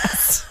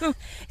podcast.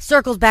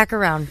 Circles back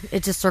around.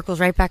 It just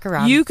circles right back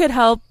around. You could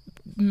help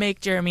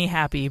make Jeremy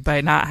happy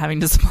by not having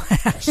to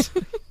splash.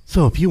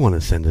 So if you want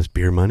to send us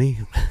beer money,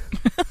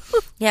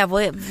 Yeah,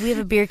 we have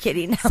a beer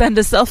kitty now. Send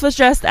a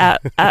self-addressed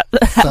envelope. I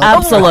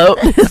was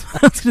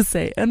going to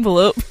say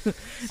envelope. No,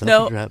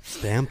 self-addressed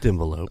stamped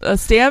envelope. a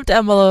stamped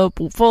envelope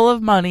full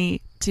of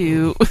money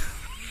to...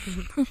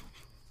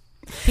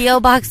 P.O.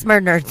 Box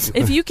MURDNERDS.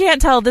 If you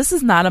can't tell, this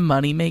is not a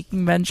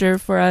money-making venture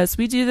for us.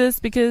 We do this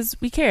because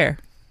we care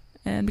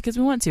and because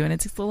we want to, and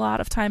it takes a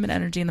lot of time and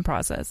energy in the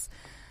process.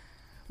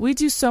 We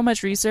do so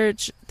much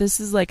research. This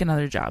is like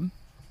another job.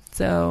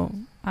 So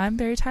I'm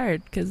very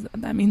tired because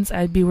that means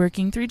I'd be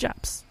working 3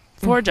 jobs,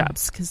 4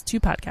 jobs, because 2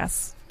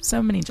 podcasts.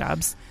 So many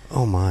jobs.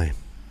 Oh, my.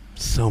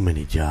 So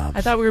many jobs.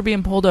 I thought we were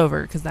being pulled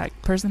over because that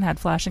person had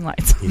flashing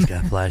lights on. He's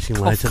got flashing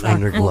lights and cart.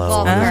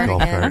 underglow on his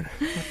golf cart.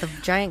 With the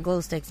giant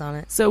glow sticks on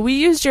it. So we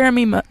use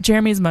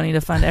Jeremy's money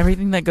to fund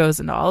everything that goes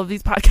into all of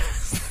these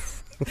podcasts.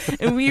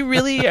 And we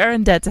really are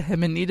in debt to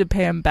him and need to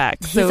pay him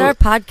back. He's our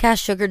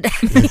podcast sugar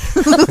daddy.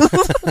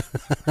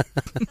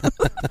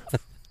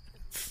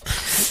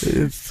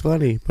 It's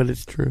funny, but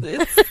it's true.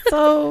 It's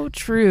so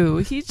true.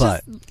 He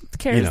just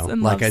cares you know,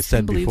 and like loves I said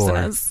and believes before,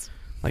 in us.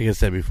 Like I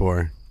said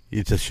before,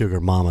 it's a sugar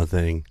mama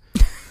thing.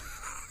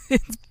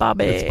 It's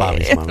Bobby. It's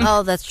Bobby's mama.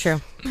 Oh, that's true.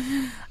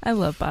 I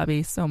love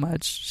Bobby so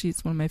much.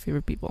 She's one of my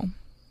favorite people.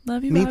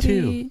 Love you, Me Bobby.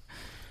 too.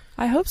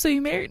 I hope so.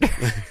 You married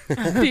her.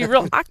 It'd be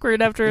real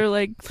awkward after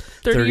like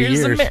 30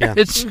 years of yeah.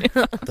 marriage.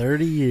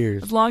 30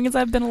 years. As long as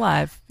I've been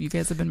alive, you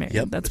guys have been married.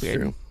 Yep, that's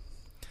weird. true.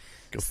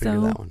 Go figure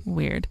So that one.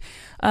 weird.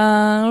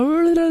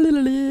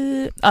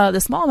 The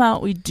small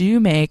amount we do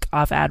make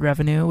off ad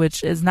revenue,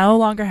 which is no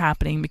longer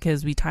happening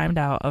because we timed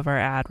out of our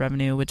ad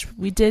revenue, which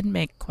we did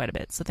make quite a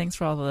bit. So thanks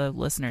for all the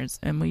listeners.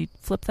 And we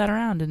flipped that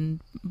around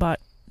and bought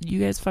you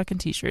guys fucking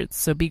t-shirts.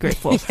 So be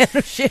grateful. Yeah, no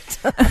shit.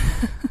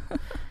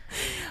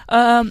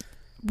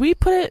 We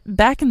put it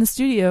back in the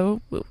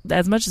studio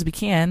as much as we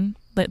can.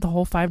 Like the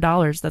whole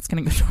 $5 that's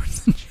going to go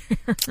towards the chairs.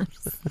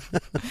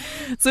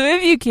 So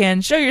if you can,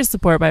 show your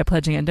support by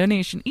pledging a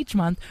donation each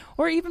month,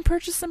 or even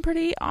purchase some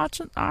pretty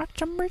awesome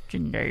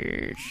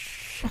merchandise,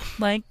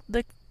 like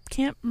the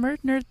Camp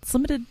MURDNERDS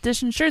limited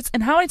edition shirts.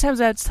 And how many times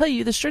I have to tell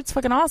you, the shirt's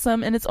fucking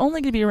awesome, and it's only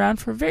going to be around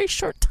for a very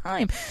short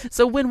time.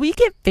 So when we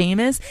get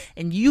famous,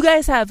 and you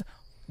guys have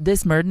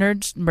this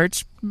MURDNERDS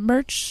merch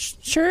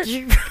shirt,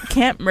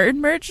 Camp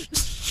MURDNERDS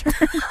shirt,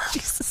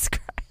 Jesus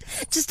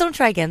Christ. Just don't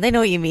try again. They know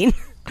what you mean.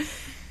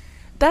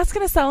 That's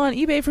going to sell on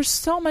eBay for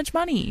so much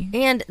money.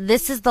 And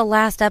this is the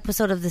last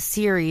episode of the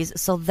series,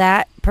 so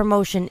that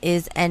promotion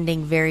is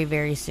ending very,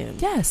 very soon.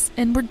 Yes,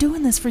 and we're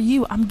doing this for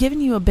you. I'm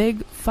giving you a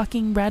big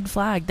fucking red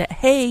flag that,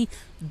 hey,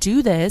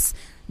 do this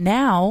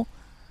now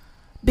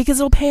because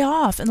it'll pay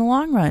off in the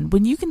long run.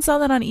 When you can sell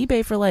that on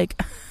eBay for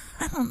like,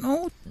 I don't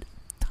know,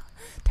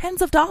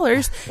 tens of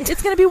dollars,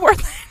 it's going to be worth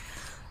it.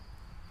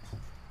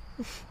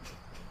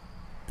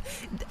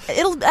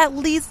 It'll at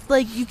least,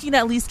 like, you can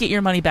at least get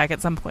your money back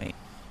at some point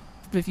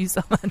if you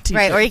sell that t-shirt.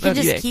 Right, or you can on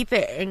just eBay. keep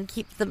it and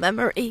keep the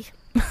memory.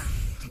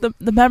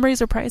 The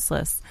memories are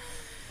priceless.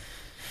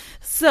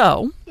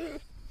 So,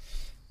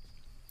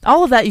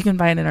 all of that you can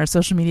find in our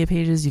social media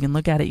pages. You can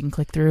look at it. You can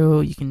click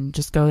through. You can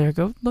just go there,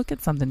 go look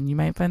at something. You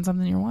might find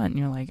something you want, and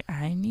you're like,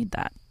 I need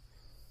that.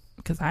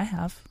 Because I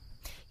have.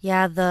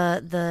 Yeah,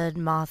 the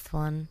moth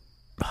one,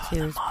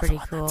 too, is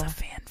pretty cool. That's a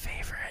fan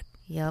favorite.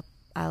 Yep,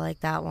 I like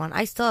that one.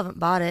 I still haven't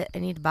bought it. I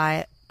need to buy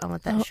it. I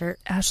want that shirt.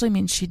 Ashley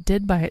means she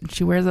did buy it, and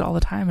she wears it all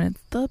the time, and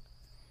it's the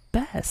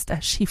best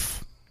as she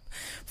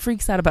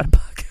freaks out about a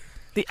bug.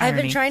 I've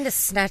been trying to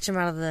snatch him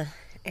out of the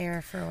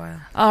air for a while.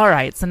 All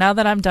right, so now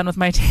that I'm done with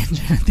my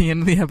tangent at the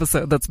end of the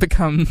episode, that's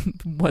become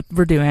what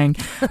we're doing.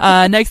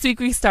 Next week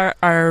we start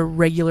our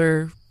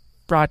regular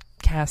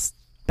broadcast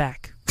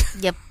back.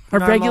 Yep. Our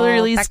Normal,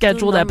 regularly back to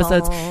scheduled normal.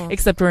 episodes,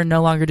 except we're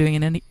no longer doing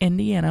it in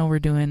Indiana. We're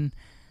doing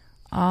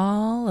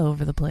all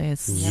over the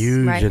place.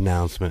 Huge right.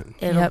 announcement.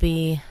 It'll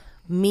be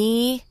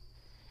me,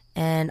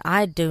 and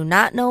I do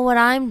not know what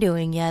I'm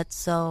doing yet,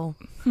 so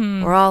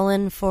we're all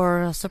in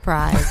for a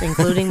surprise,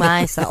 including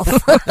myself.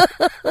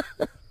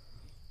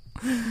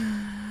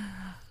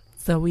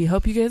 So we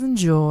hope you guys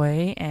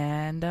enjoy,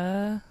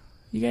 and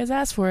you guys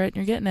asked for it, and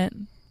you're getting it.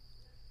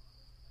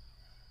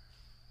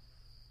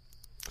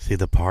 See,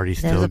 the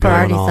party's There's still a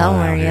party going on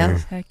somewhere, out yeah. here.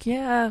 Heck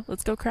yeah,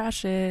 let's go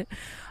crash it.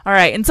 All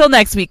right, until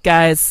next week,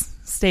 guys,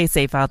 stay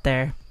safe out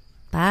there.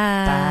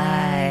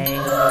 Bye.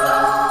 Bye.